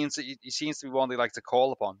he seems to be one they like to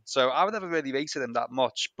call upon. So I would never really rated him that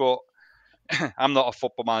much, but I'm not a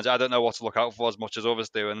football manager. I don't know what to look out for as much as others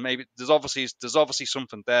do, and maybe there's obviously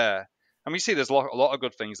something there. And we see there's a lot of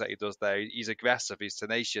good things that he does there. He's aggressive, he's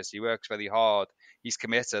tenacious, he works very hard, he's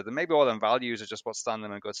committed, and maybe all them values are just what's standing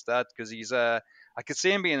him in good stead, because he's I could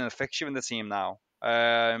see him being a fixture in the team now.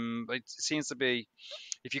 It seems to be,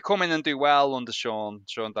 if you come in and do well under Sean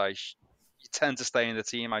Dyche, you tend to stay in the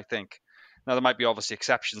team, I think. Now, there might be obviously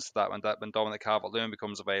exceptions to that when Dominic Calvert-Lewin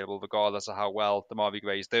becomes available, regardless of how well Demarai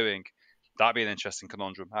Gray is doing. That'd be an interesting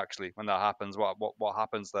conundrum, actually, when that happens. What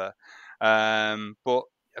happens there? But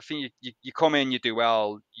I think you come in, you do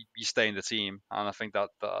well, you stay in the team, and I think that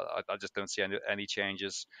I just don't see any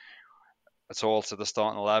changes at all to the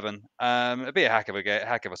starting 11. It'd be a heck of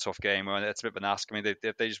a tough game. It's a bit of an ask. I mean,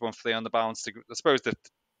 they just won 3 on the bounce. I suppose the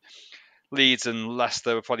Leeds and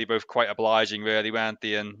Leicester were probably both quite obliging, really, weren't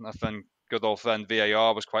they? And I think good old friend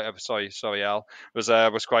VAR was quite sorry Al was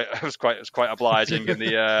quite obliging in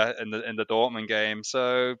the Dortmund game.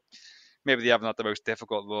 So maybe they haven't had the most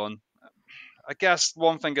difficult run. I guess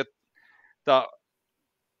one thing that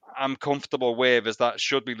I'm comfortable with is that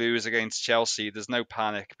should we lose against Chelsea, there's no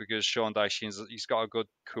panic because Sean Dyche, he's got a good,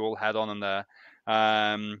 cool head on him there.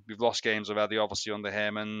 We've lost games already, obviously, under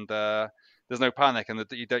him, and there's no panic, and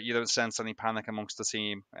you don't sense any panic amongst the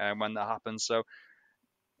team when that happens. So,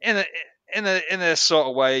 in a sort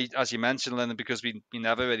of way, as you mentioned, Lyndon, because we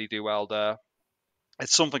never really do well there,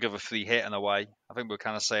 it's something of a free hit in a way. I think we're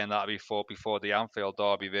kind of saying that before the Anfield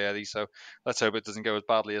derby, really. So let's hope it doesn't go as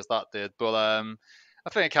badly as that did. But I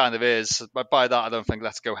think it kind of is. But by that, I don't think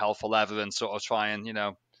let's go hell for leather and sort of try and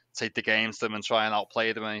take the games to them and try and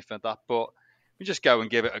outplay them or anything like that. But we just go and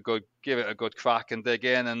give it a good crack and dig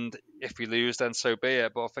in. And if we lose, then so be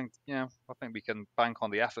it. But I think we can bank on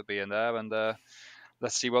the effort being there, and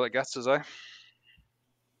let's see what it gets us.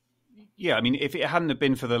 Yeah, I mean, if it hadn't have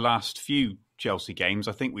been for the last few Chelsea games,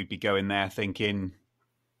 I think we'd be going there thinking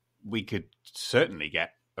we could certainly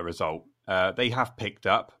get a result. They have picked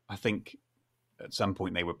up. I think at some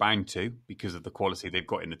point they were bound to because of the quality they've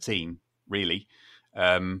got in the team, really.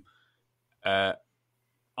 I'm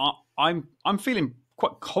feeling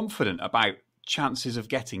quite confident about chances of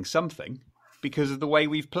getting something because of the way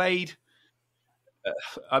we've played.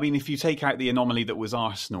 I mean, if you take out the anomaly that was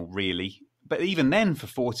Arsenal, really, but even then for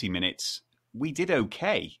 40 minutes, we did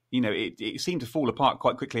okay. It seemed to fall apart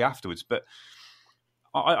quite quickly afterwards. But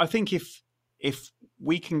I think if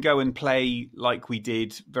we can go and play like we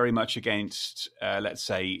did very much against, let's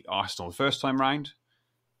say, Arsenal the first time round,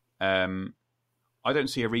 I don't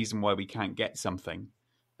see a reason why we can't get something.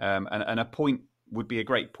 And a point would be a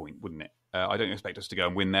great point, wouldn't it? I don't expect us to go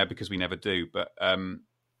and win there because we never do. But I'm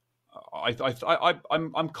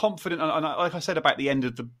confident. And like I said about the end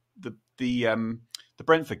of the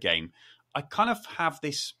Brentford game, I kind of have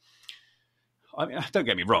this. I mean, don't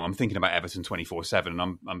get me wrong. I'm thinking about Everton 24/7,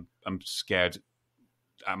 and I'm scared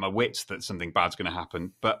at my wits that something bad's going to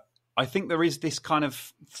happen. But I think there is this kind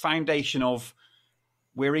of foundation of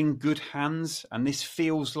we're in good hands, and this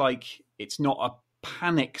feels like it's not a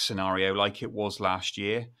panic scenario like it was last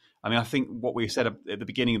year. I mean, I think what we said at the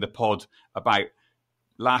beginning of the pod about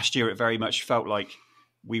last year, it very much felt like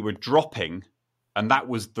we were dropping, and that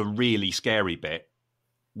was the really scary bit.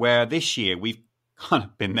 Where this year we've kind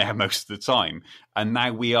of been there most of the time, and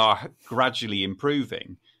now we are gradually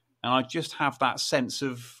improving. And I just have that sense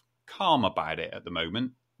of calm about it at the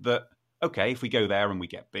moment that, okay, if we go there and we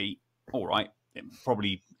get beat, all right,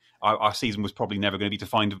 our season was probably never going to be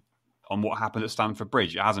defined on what happened at Stamford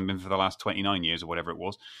Bridge. It hasn't been for the last 29 years or whatever it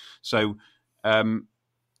was. So a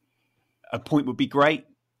point would be great.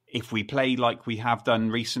 If we play like we have done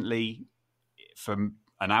recently for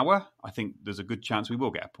an hour, I think there's a good chance we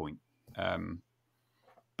will get a point.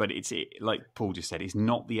 But it's like Paul just said, it's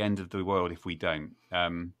not the end of the world if we don't.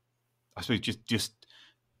 I suppose just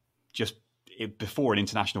before an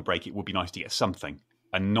international break, it would be nice to get something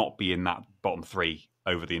and not be in that bottom 3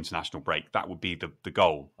 over the international break. That would be the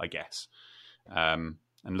goal, I guess. And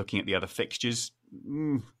looking at the other fixtures,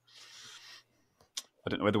 I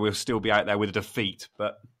don't know whether we'll still be out there with a defeat,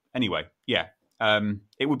 but anyway, yeah.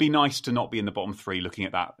 It would be nice to not be in the bottom 3 looking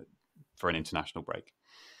at that for an international break.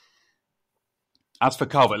 As for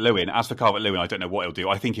Calvert-Lewin, I don't know what he'll do.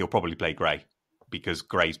 I think he'll probably play Gray because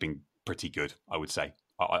Gray's been pretty good, I would say.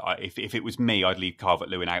 If it was me, I'd leave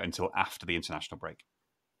Calvert-Lewin out until after the international break.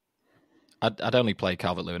 I'd only play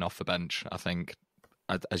Calvert-Lewin off the bench, I think,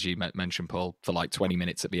 as you mentioned, Paul, for like 20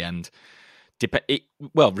 minutes at the end.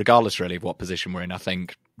 Regardless really of what position we're in, I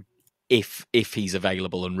think if he's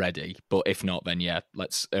available and ready, but if not, then yeah,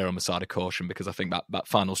 let's err on the side of caution because I think that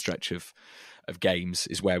final stretch of games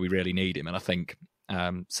is where we really need him. And I think,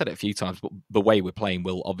 said it a few times, but the way we're playing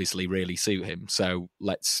will obviously really suit him. So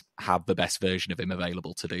let's have the best version of him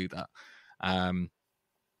available to do that.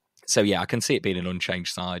 So yeah, I can see it being an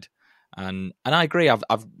unchanged side. And I agree. I've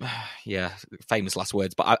famous last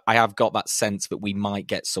words, but I have got that sense that we might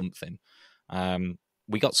get something.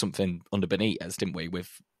 we got something under Benitez, didn't we,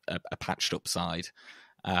 with a patched up side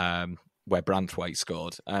where Branthwaite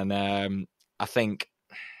scored. And I think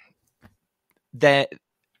they're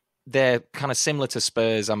kind of similar to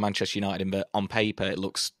Spurs and Manchester United in that on paper it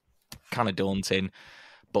looks kind of daunting,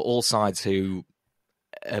 but all sides who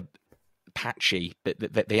are patchy,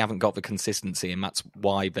 but they haven't got the consistency, and that's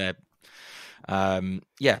why they're not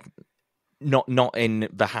in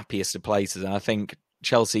the happiest of places. And I think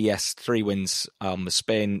Chelsea, yes, 3 wins on the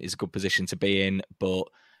spin is a good position to be in, but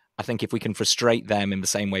I think if we can frustrate them in the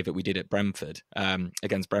same way that we did at Brentford,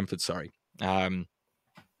 against Brentford,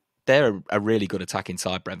 they're a really good attacking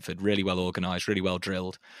side, Brentford, really well organised, really well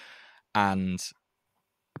drilled. And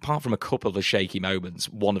apart from a couple of shaky moments,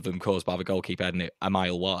 one of them caused by the goalkeeper heading it a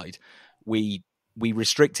mile wide, we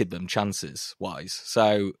restricted them chances-wise.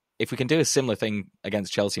 So if we can do a similar thing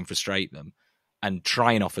against Chelsea and frustrate them and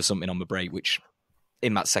try and offer something on the break, which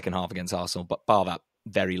in that second half against Arsenal, but bar that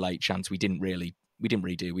very late chance, we didn't really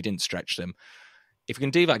do. We didn't stretch them. If we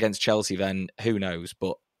can do that against Chelsea, then who knows?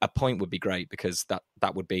 But a point would be great, because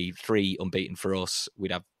that would be 3 unbeaten for us.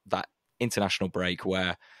 We'd have that international break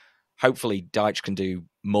where hopefully Dyche can do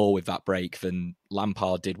more with that break than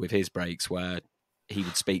Lampard did with his breaks, where he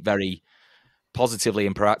would speak very positively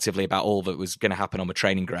and proactively about all that was going to happen on the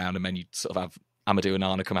training ground, and then you'd sort of have Amadou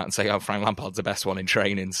Onana come out and say, "Oh, Frank Lampard's the best one in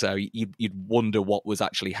training." So you'd wonder what was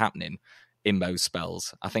actually happening in those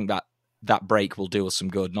spells. I think that break will do us some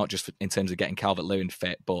good, not just in terms of getting Calvert-Lewin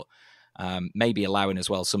fit, but maybe allowing as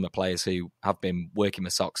well some of the players who have been working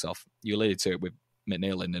the socks off. You alluded to it with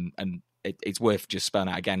McNeil, and it's worth just spelling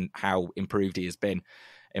out again how improved he has been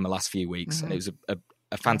in the last few weeks. Mm-hmm. And it was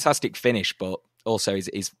a fantastic finish, but also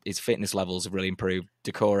his fitness levels have really improved.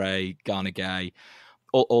 Decore, Garner Gay,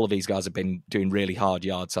 all of these guys have been doing really hard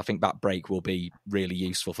yards. So I think that break will be really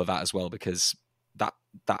useful for that as well, because that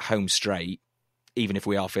home straight, even if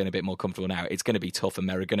we are feeling a bit more comfortable now, it's going to be tough, and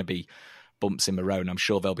there are going to be bumps in the road. And I'm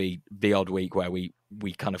sure there'll be the odd week where we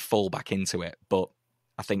kind of fall back into it. But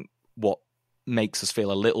I think what makes us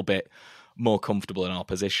feel a little bit more comfortable in our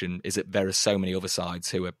position is that there are so many other sides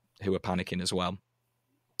who are panicking as well.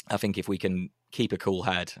 I think if we can keep a cool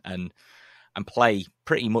head and play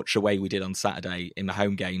pretty much the way we did on Saturday in the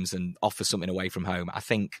home games and offer something away from home, I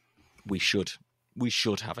think we should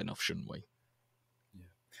have enough, shouldn't we?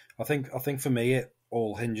 I think for me it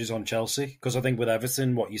all hinges on Chelsea, because I think with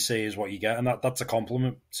Everton what you see is what you get, and that's a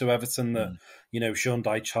compliment to Everton that Sean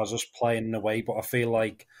Dyche has us playing in a way. But I feel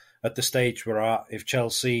like at the stage we're at, if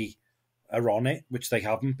Chelsea are on it, which they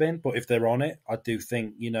haven't been, but if they're on it, I do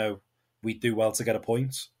think we do well to get a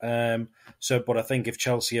point. But I think if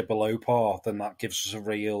Chelsea are below par, then that gives us a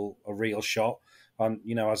real shot. And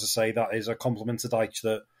as I say, that is a compliment to Dyche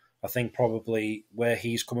that I think probably where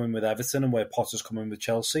he's coming with Everton and where Potter's coming with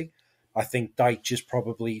Chelsea, I think Dyche is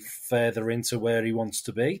probably further into where he wants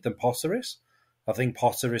to be than Potter is. I think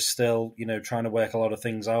Potter is still, trying to work a lot of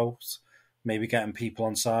things out, maybe getting people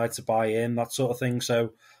on side to buy in, that sort of thing.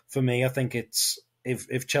 So for me, I think it's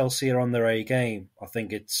if Chelsea are on their A game, I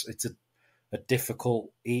think it's a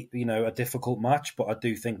difficult match, but I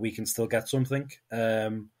do think we can still get something.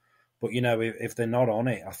 But if they're not on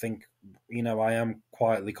it, I think I am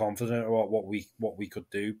quietly confident about what we could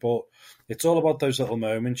do. But it's all about those little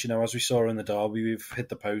moments. As we saw in the derby, we've hit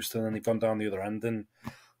the post and then they've gone down the other end. And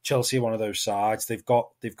Chelsea are one of those sides. They've got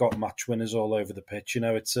match winners all over the pitch.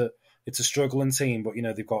 It's a struggling team, but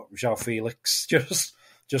they've got João Felix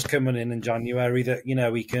just coming in January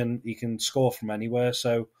that he can score from anywhere.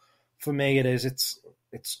 So for me, it's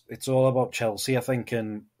all about Chelsea, I think,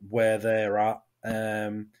 and where they're at.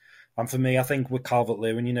 And for me, I think with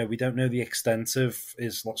Calvert-Lewin, we don't know the extent of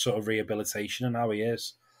his sort of rehabilitation and how he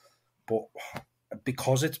is. But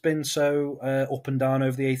because it's been so up and down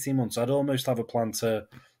over the 18 months, I'd almost have a plan to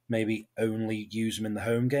maybe only use him in the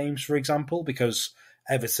home games, for example, because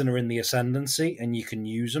Everton are in the ascendancy and you can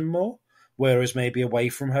use them more. Whereas maybe away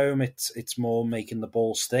from home, it's more making the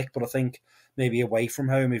ball stick. But I think maybe away from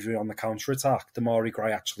home, if you're on the counter-attack, Damari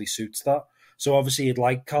Gray actually suits that. So obviously you'd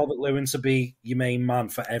like Calvert-Lewin to be your main man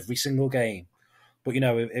for every single game. But,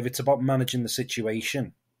 if it's about managing the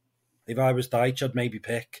situation, if I was Dyche, I'd maybe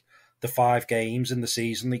pick the 5 games in the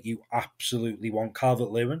season that you absolutely want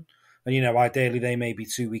Calvert-Lewin. And, ideally they may be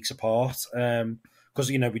 2 weeks apart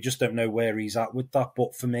because, we just don't know where he's at with that.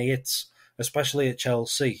 But for me, it's, especially at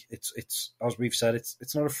Chelsea, it's as we've said,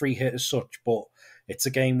 it's not a free hit as such, but it's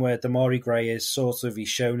a game where Damari Gray is he's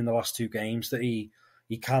shown in the last 2 games that he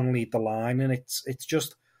can lead the line, and it's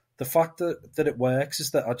just the fact that it works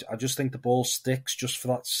is that I just think the ball sticks just for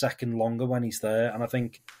that second longer when he's there, and I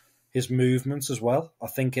think his movements as well. I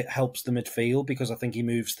think it helps the midfield because I think he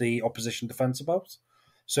moves the opposition defence about.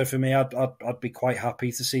 So for me, I'd be quite happy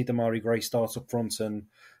to see Demarai Gray start up front. And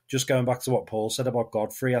just going back to what Paul said about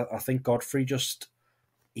Godfrey, I think Godfrey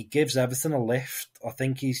he gives Everton a lift. I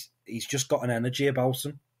think he's just got an energy about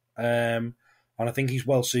him. And I think he's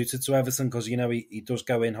well suited to Everton because, he does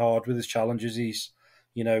go in hard with his challenges. He's,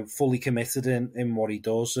 fully committed in what he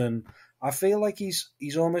does. And I feel like he's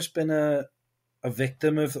almost been a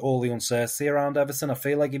victim of all the uncertainty around Everton. I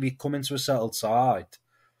feel like if he'd come into a settled side,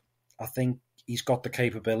 I think he's got the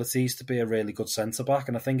capabilities to be a really good centre-back.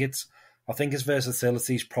 And I think his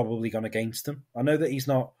versatility is probably gone against him. I know that he's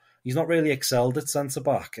not really excelled at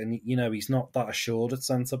centre-back and, he's not that assured at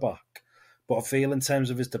centre-back. But I feel in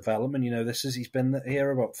terms of his development, he's been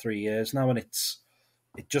here about 3 years now and it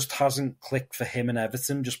just hasn't clicked for him in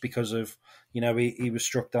Everton just because of, he was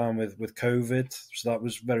struck down with COVID. So that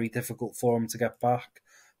was very difficult for him to get back.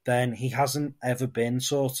 Then he hasn't ever been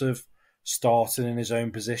sort of starting in his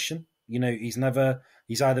own position. He's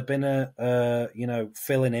either been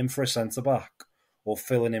filling in for a centre-back or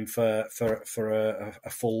filling in for a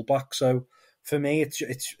full-back. So for me,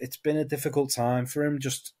 it's been a difficult time for him.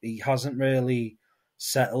 Just he hasn't really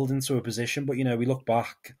settled into a position. But, we look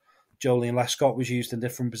back, Joleon Lescott was used in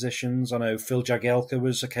different positions. I know Phil Jagielka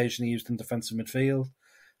was occasionally used in defensive midfield.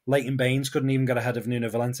 Leighton Baines couldn't even get ahead of Nuno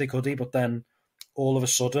Valente, could he? But then all of a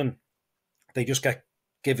sudden, they just get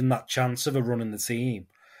given that chance of a run in the team.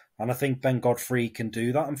 And I think Ben Godfrey can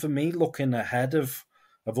do that. And for me, looking ahead of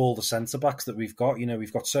all the centre-backs that we've got,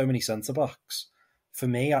 we've got so many centre-backs. For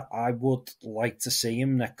me, I would like to see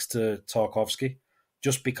him next to Tarkowski,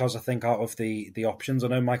 just because I think out of the options, I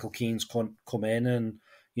know Michael Keane's come in and,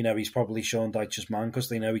 he's probably Sean Dyche's man because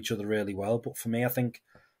they know each other really well. But for me, I think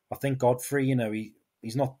Godfrey,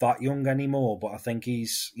 he's not that young anymore, but I think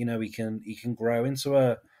he's, he can grow into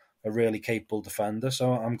a really capable defender.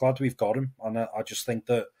 So I'm glad we've got him. And I just think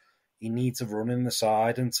that he needs a run in the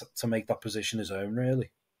side and to make that position his own, really.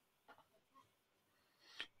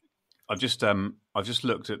 I've just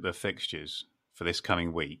looked at the fixtures for this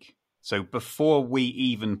coming week. So before we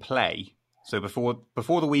even play,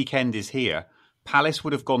 before the weekend is here, Palace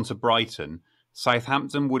would have gone to Brighton,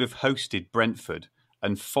 Southampton would have hosted Brentford,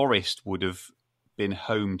 and Forest would have been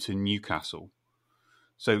home to Newcastle.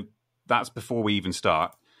 So that's before we even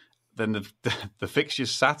start. Then the fixtures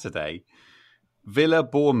Saturday: Villa,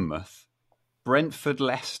 Bournemouth, Brentford,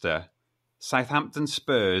 Leicester, Southampton,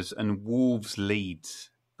 Spurs, and Wolves, Leeds.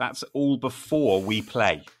 That's all before we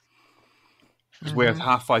play. Because we're at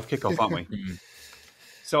 5:30 kickoff, aren't we?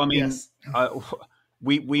 So I mean, yes.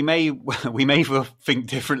 We may think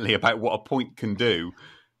differently about what a point can do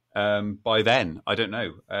by then. I don't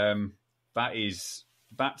know.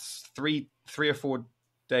 That's three or 4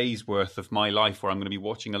 days worth of my life where I'm going to be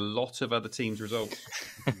watching a lot of other teams' results.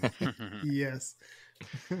 Yes.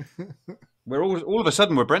 We're all of a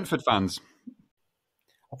sudden we're Brentford fans.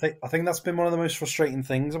 I think that's been one of the most frustrating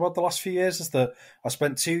things about the last few years is that I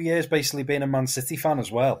spent 2 years basically being a Man City fan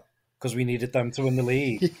as well because we needed them to win the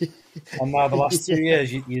league. And now the last 2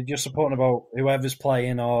 years, you're just supporting about whoever's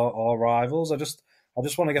playing our rivals. I just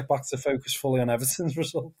want to get back to focus fully on Everton's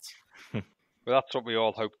results. Well, that's what we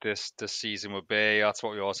all hoped this season would be. That's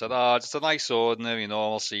what we all said. Just a nice, ordinary,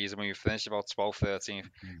 normal season when we finish about 12th, 13th.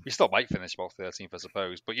 We still might finish about 13th, I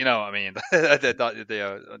suppose. But you know what I mean?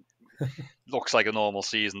 Looks like a normal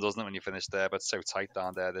season, doesn't it, when you finish there? But it's so tight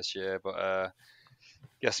down there this year. But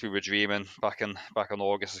guess we were dreaming back in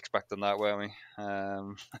August, expecting that, weren't we?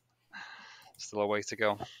 Still a way to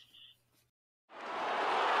go.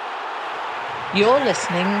 You're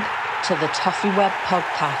listening to the Toffee Web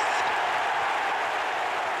Podcast.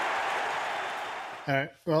 All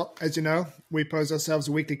right. Well, as you know, we pose ourselves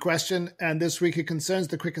a weekly question, and this week it concerns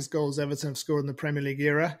the quickest goals Everton have scored in the Premier League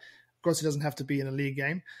era. Of course, it doesn't have to be in a league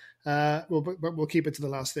game, but we'll keep it to the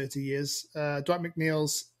last 30 years. Dwight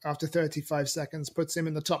McNeil's, after 35 seconds, puts him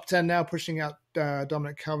in the top 10 now, pushing out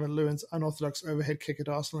Dominic Calvert-Lewin's unorthodox overhead kick at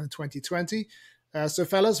Arsenal in 2020. So,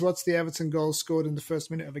 fellas, what's the Everton goal scored in the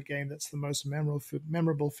first minute of a game that's the most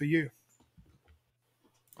memorable for you?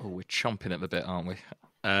 Oh, we're chomping at the bit, aren't we?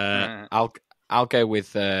 I'll go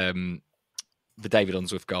with the David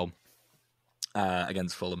Unsworth goal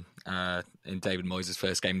against Fulham in David Moyes'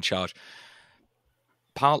 first game in charge.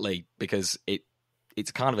 Partly because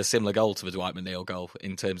it's kind of a similar goal to the Dwight McNeil goal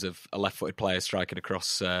in terms of a left-footed player striking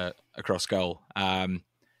across goal.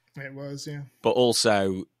 It was, yeah. But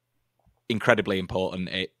also incredibly important.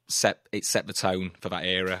 It set the tone for that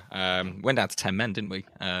era. Went down to 10 men, didn't we?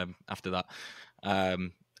 After that.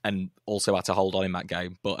 And also had to hold on in that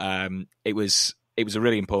game. But it was a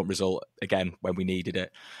really important result, again, when we needed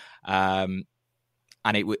it. And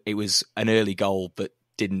it was an early goal that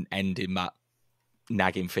didn't end in that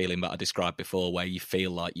nagging feeling that I described before, where you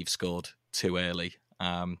feel like you've scored too early,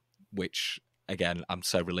 which, again, I'm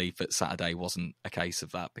so relieved that Saturday wasn't a case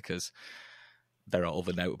of that, because there are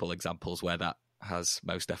other notable examples where that has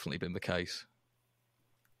most definitely been the case.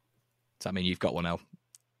 Does that mean you've got one, El?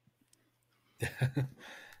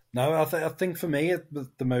 No, I think for me,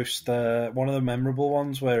 the most one of the memorable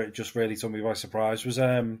ones where it just really took me by surprise was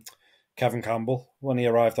Kevin Campbell when he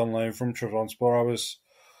arrived on loan from Trabzonspor.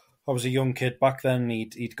 I was a young kid back then.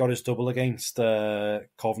 He'd got his double against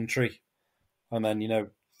Coventry, and then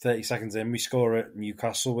 30 seconds in we score at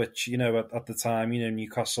Newcastle, which at the time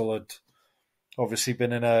Newcastle had obviously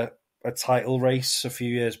been in a title race a few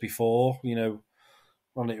years before,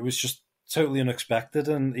 and it was just totally unexpected,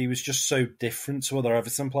 and he was just so different to other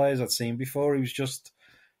Everton players I'd seen before. He was just,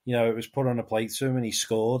 it was put on a plate to him and he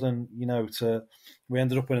scored, and we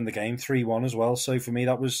ended up winning the game 3-1 as well. So for me,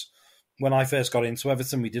 that was when I first got into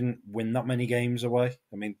Everton. We didn't win that many games away.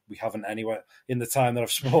 I mean, we haven't anyway in the time that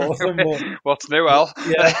I've supported them. But, what's new, Al?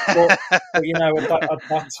 Yeah, but at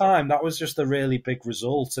that time, that was just a really big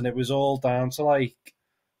result, and it was all down to like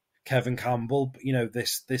Kevin Campbell,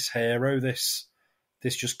 this hero, this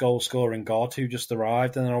just goal-scoring god who just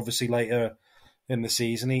arrived. And then obviously later in the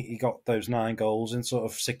season, he got those 9 goals in sort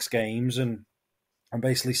of 6 games and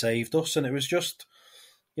basically saved us. And it was just,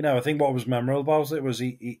 I think what was memorable about it was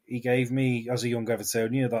he gave me, as a young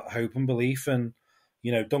Evertonian, that hope and belief. And,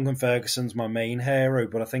 Duncan Ferguson's my main hero.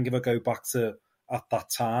 But I think if I go back to at that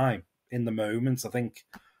time, in the moment, I think,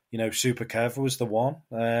 Super Kev was the one.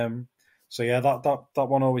 So yeah, that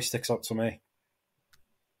one always sticks out to me.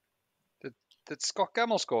 Did Scott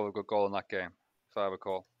Gemmell score a good goal in that game, if I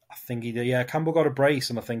recall? I think he did, yeah. Campbell got a brace,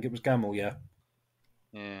 and I think it was Gemmell, yeah.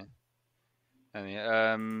 Yeah.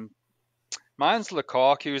 Anyway, mine's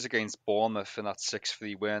Lukaku's against Bournemouth in that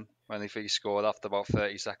 6-3 win, when he scored after about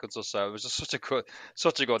 30 seconds or so. It was just such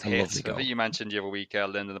a good hit. I think you mentioned the other week,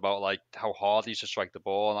 Lyndon, about like how hard he used to strike the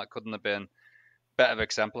ball, and that couldn't have been better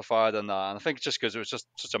exemplified than that. And I think just because it was just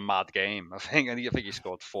such a mad game, I think he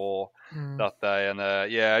scored 4 that day.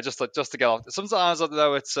 And just to get off. Sometimes I don't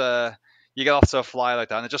know, it's you get off to a fly like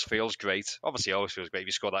that, and it just feels great. Obviously, it always feels great if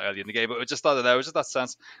you score that early in the game, but it just, I don't know, it was just that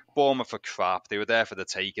sense. Bournemouth were crap. They were there for the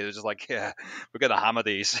take. It was just like, yeah, we're going to hammer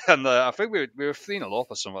these. And I think we were 3-0 up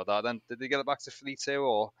or something like that. Then did they get it back to 3-2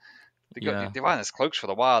 or? They ran as close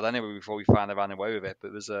for a while anyway before we finally ran away with it. But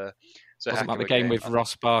it was wasn't that the game with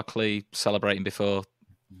Ross Barkley celebrating before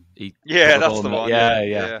he? Yeah, that's the one.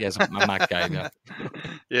 Yeah. It's a mad game. Yeah,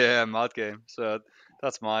 yeah, mad game. So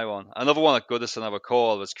that's my one. Another one at Goodison I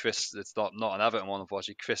recall was Chris. It's not an Everton one,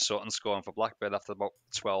 unfortunately. Chris Sutton scoring for Blackburn after about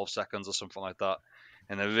 12 seconds or something like that,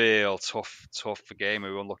 in a real tough game.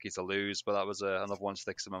 We were unlucky to lose, but that was another one that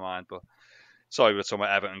sticks in my mind. But sorry, we're talking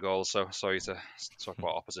about Everton goals, so sorry to talk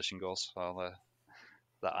about opposition goals. I'll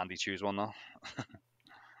let Andy choose one now.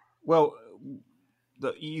 Well,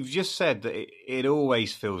 you've just said that it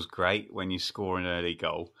always feels great when you score an early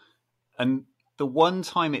goal. And the one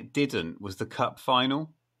time it didn't was the cup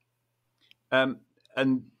final. And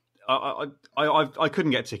I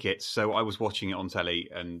couldn't get tickets, so I was watching it on telly,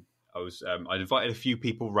 and I'd invited a few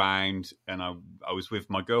people round, and I was with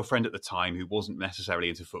my girlfriend at the time who wasn't necessarily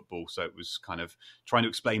into football, so it was kind of trying to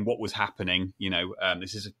explain what was happening.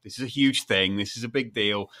 This is a huge thing. This is a big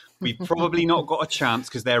deal. We've probably not got a chance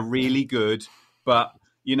because they're really good, but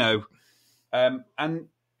and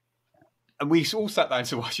we all sat down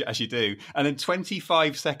to watch it, as you do. And then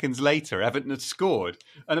 25 seconds later, Everton had scored.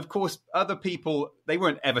 And of course, other people, they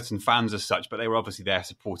weren't Everton fans as such, but they were obviously there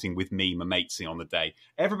supporting with me, my matesy on the day.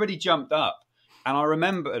 Everybody jumped up. And I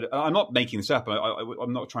remember, I'm not making this up,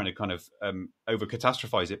 I'm not trying to kind of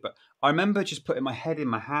over-catastrophize it, but I remember just putting my head in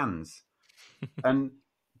my hands and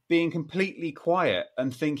being completely quiet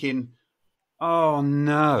and thinking, oh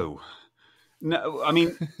no. No, I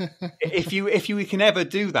mean, if you can ever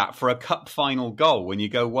do that for a cup final goal when you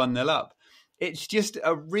go 1-0 up, it's just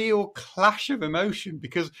a real clash of emotion,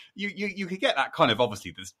 because you could get that kind of,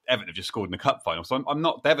 obviously, Everton have just scored in the cup final, so I'm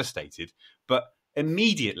not devastated, but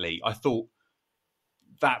immediately I thought,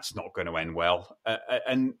 that's not going to end well.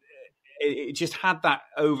 And it just had that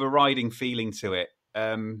overriding feeling to it.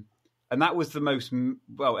 And that was the most,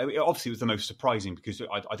 well, obviously it was the most surprising, because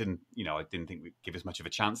I didn't think we'd give as much of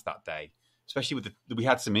a chance that day. Especially with we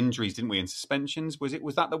had some injuries, didn't we, and suspensions? Was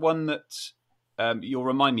that the one that you'll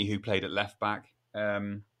remind me who played at left back?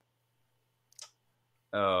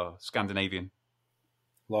 Scandinavian.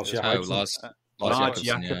 Lars Jakobsen.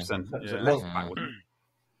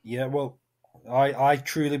 Yeah, well, I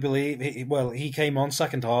truly believe he came on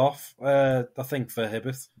second half. I think for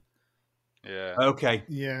Hibbert. Yeah. Okay.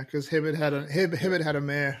 Yeah, because Hibbert had a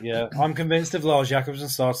mare. Yeah, I'm convinced if Lars Jakobsen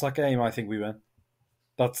starts that game, I think we win.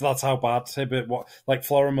 That's how bad Hibbert. Like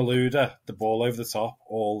Flora Maluda, the ball over the top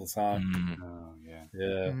all the time. Oh yeah.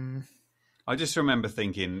 Yeah. I just remember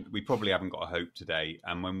thinking we probably haven't got a hope today,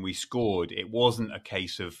 and when we scored, it wasn't a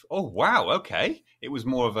case of oh wow, okay. It was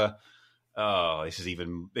more of a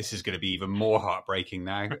this is going to be even more heartbreaking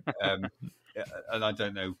now, and I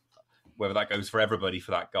don't know whether that goes for everybody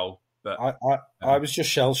for that goal. But I was just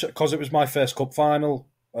shell shocked because it was my first cup final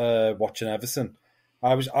watching Everton.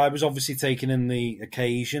 I was obviously taking in the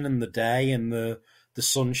occasion and the day and the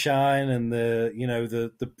sunshine and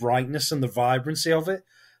the brightness and the vibrancy of it.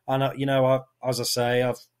 And as I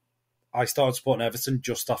say, I started supporting Everton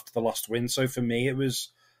just after the last win. So for me, it was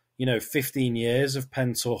 15 years of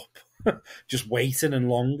pent up, just waiting and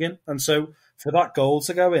longing. And so for that goal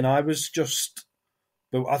to go in, I was just,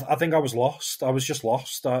 I think I was lost. I was just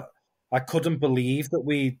lost. I couldn't believe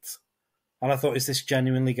that and I thought, is this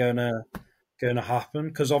genuinely going to happen?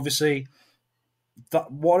 Because obviously,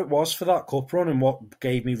 that what it was for that cup run and what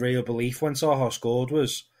gave me real belief when Zaha scored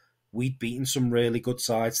was we'd beaten some really good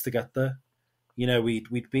sides to get there.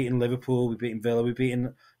 We'd beaten Liverpool, we'd beaten Villa, we'd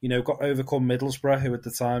beaten, got overcome Middlesbrough, who at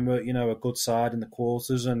the time were, a good side in the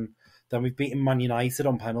quarters, and then we've beaten Man United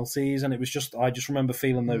on penalties, and it was just, I just remember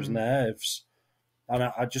feeling those nerves. And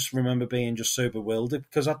I just remember being just so bewildered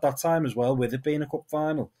because at that time as well, with it being a cup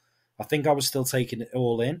final, I think I was still taking it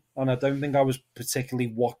all in. And I don't think I was particularly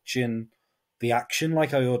watching the action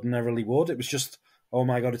like I ordinarily would. It was just, oh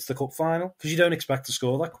my God, it's the cup final. Because you don't expect to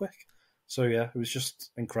score that quick. So yeah, it was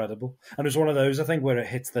just incredible. And it was one of those, I think, where it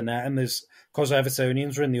hits the net and because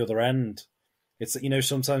Evertonians are in the other end, it's,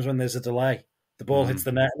 sometimes when there's a delay, the ball hits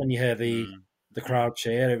the net and then you hear the crowd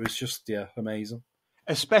cheer. It was just, amazing.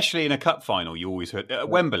 Especially in a cup final, you always heard at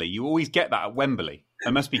Wembley. You always get that at Wembley.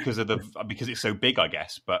 It must be because it's so big, I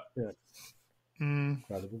guess. But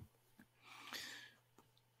incredible.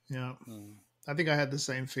 Yeah, I think I had the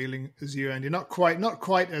same feeling as you, Andy. Not quite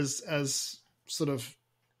as sort of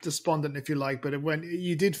despondent, if you like, but when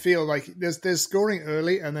you did feel like there's scoring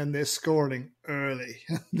early and then there's scoring early.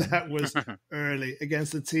 That was early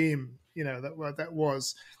against a team, that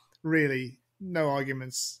was really. No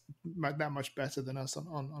arguments that much better than us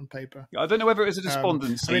on paper. I don't know whether it was a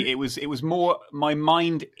despondency. It was more my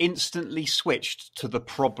mind instantly switched to the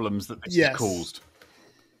problems that this has caused.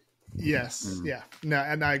 Yes, yeah, no,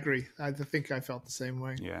 and I agree. I think I felt the same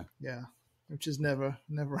way. Yeah, which is never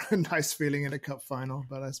a nice feeling in a cup final,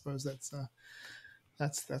 but I suppose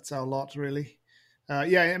that's our lot, really.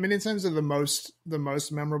 I mean, in terms of the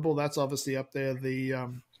most memorable, that's obviously up there.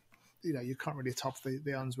 You can't really top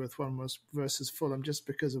the Unsworth one versus Fulham just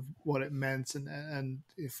because of what it meant and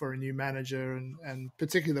for a new manager and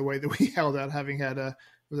particularly the way that we held out, having had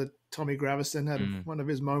Tommy Gravesen had one of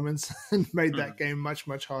his moments and made that game much,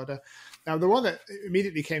 much harder. Now, the one that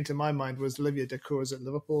immediately came to my mind was Olivier Dacour's at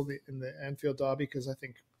Liverpool in the Anfield derby, because I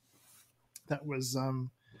think that was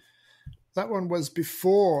that one was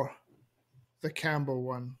before the Campbell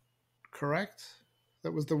one, correct?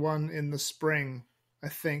 That was the one in the spring, I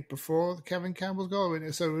think, before Kevin Campbell's goal.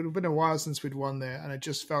 So it would have been a while since we'd won there, and it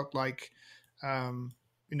just felt like,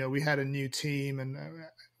 we had a new team, and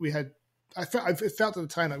I felt at the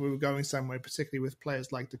time like we were going somewhere, particularly with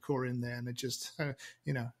players like Decor in there, and it just,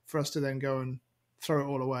 for us to then go and throw it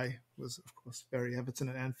all away was, of course, very Everton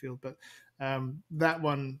at Anfield. But that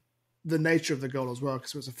one, the nature of the goal as well,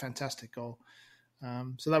 because it was a fantastic goal.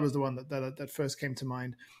 So that was the one that first came to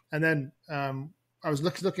mind, and then. I was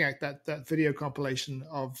looking at that video compilation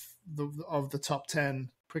of the top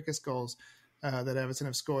 10 quickest goals that Everton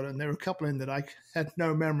have scored, and there were a couple in that I had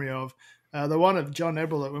no memory of. The one of John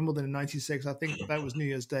Eberl at Wimbledon in '96, I think that was New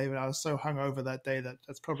Year's Day, and I was so hungover that day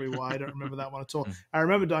that's probably why I don't remember that one at all. I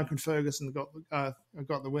remember Duncan Ferguson got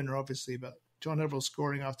the winner, obviously, but John Eberl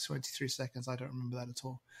scoring after 23 seconds, I don't remember that at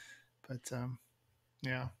all. But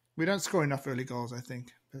we don't score enough early goals, I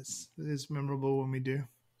think. But it is memorable when we do.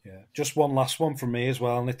 Yeah, just one last one from me as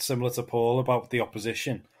well, and it's similar to Paul about the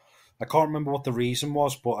opposition. I can't remember what the reason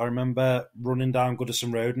was, but I remember running down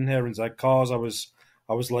Goodison Road in here in Z cars. I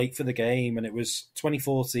was late for the game, and it was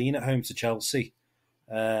 2014 at home to Chelsea.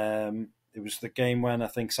 It was the game when I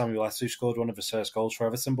think Samuel Eto'o scored one of his first goals for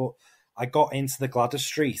Everton. But I got into the Gladys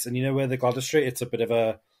Street, and you know where the Gladys Street? It's a bit of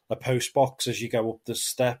a post box as you go up the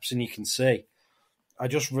steps, and you can see. I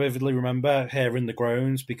just vividly remember hearing the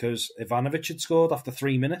groans because Ivanovic had scored after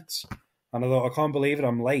 3 minutes. And I thought, I can't believe it,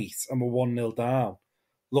 I'm late and we're 1-0 down.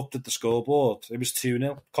 Looked at the scoreboard, it was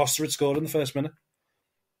 2-0. Costa had scored in the first minute.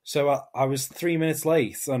 So I was 3 minutes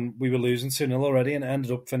late and we were losing 2-0 already, and it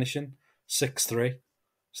ended up finishing 6-3.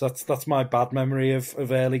 So that's my bad memory of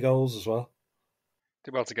early goals as well.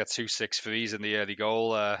 Did well to get 2 6-3s in the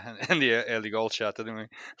early goal chat, didn't we?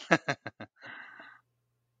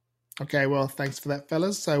 Okay, well, thanks for that,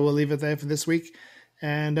 fellas. So we'll leave it there for this week.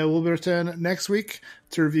 And we'll return next week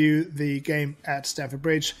to review the game at Stamford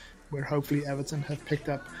Bridge, where hopefully Everton have picked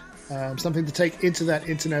up something to take into that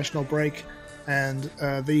international break and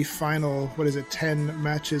the final, 10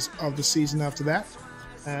 matches of the season after that.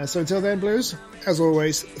 So until then, Blues, as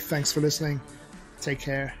always, thanks for listening. Take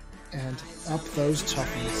care and up those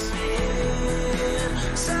toffees.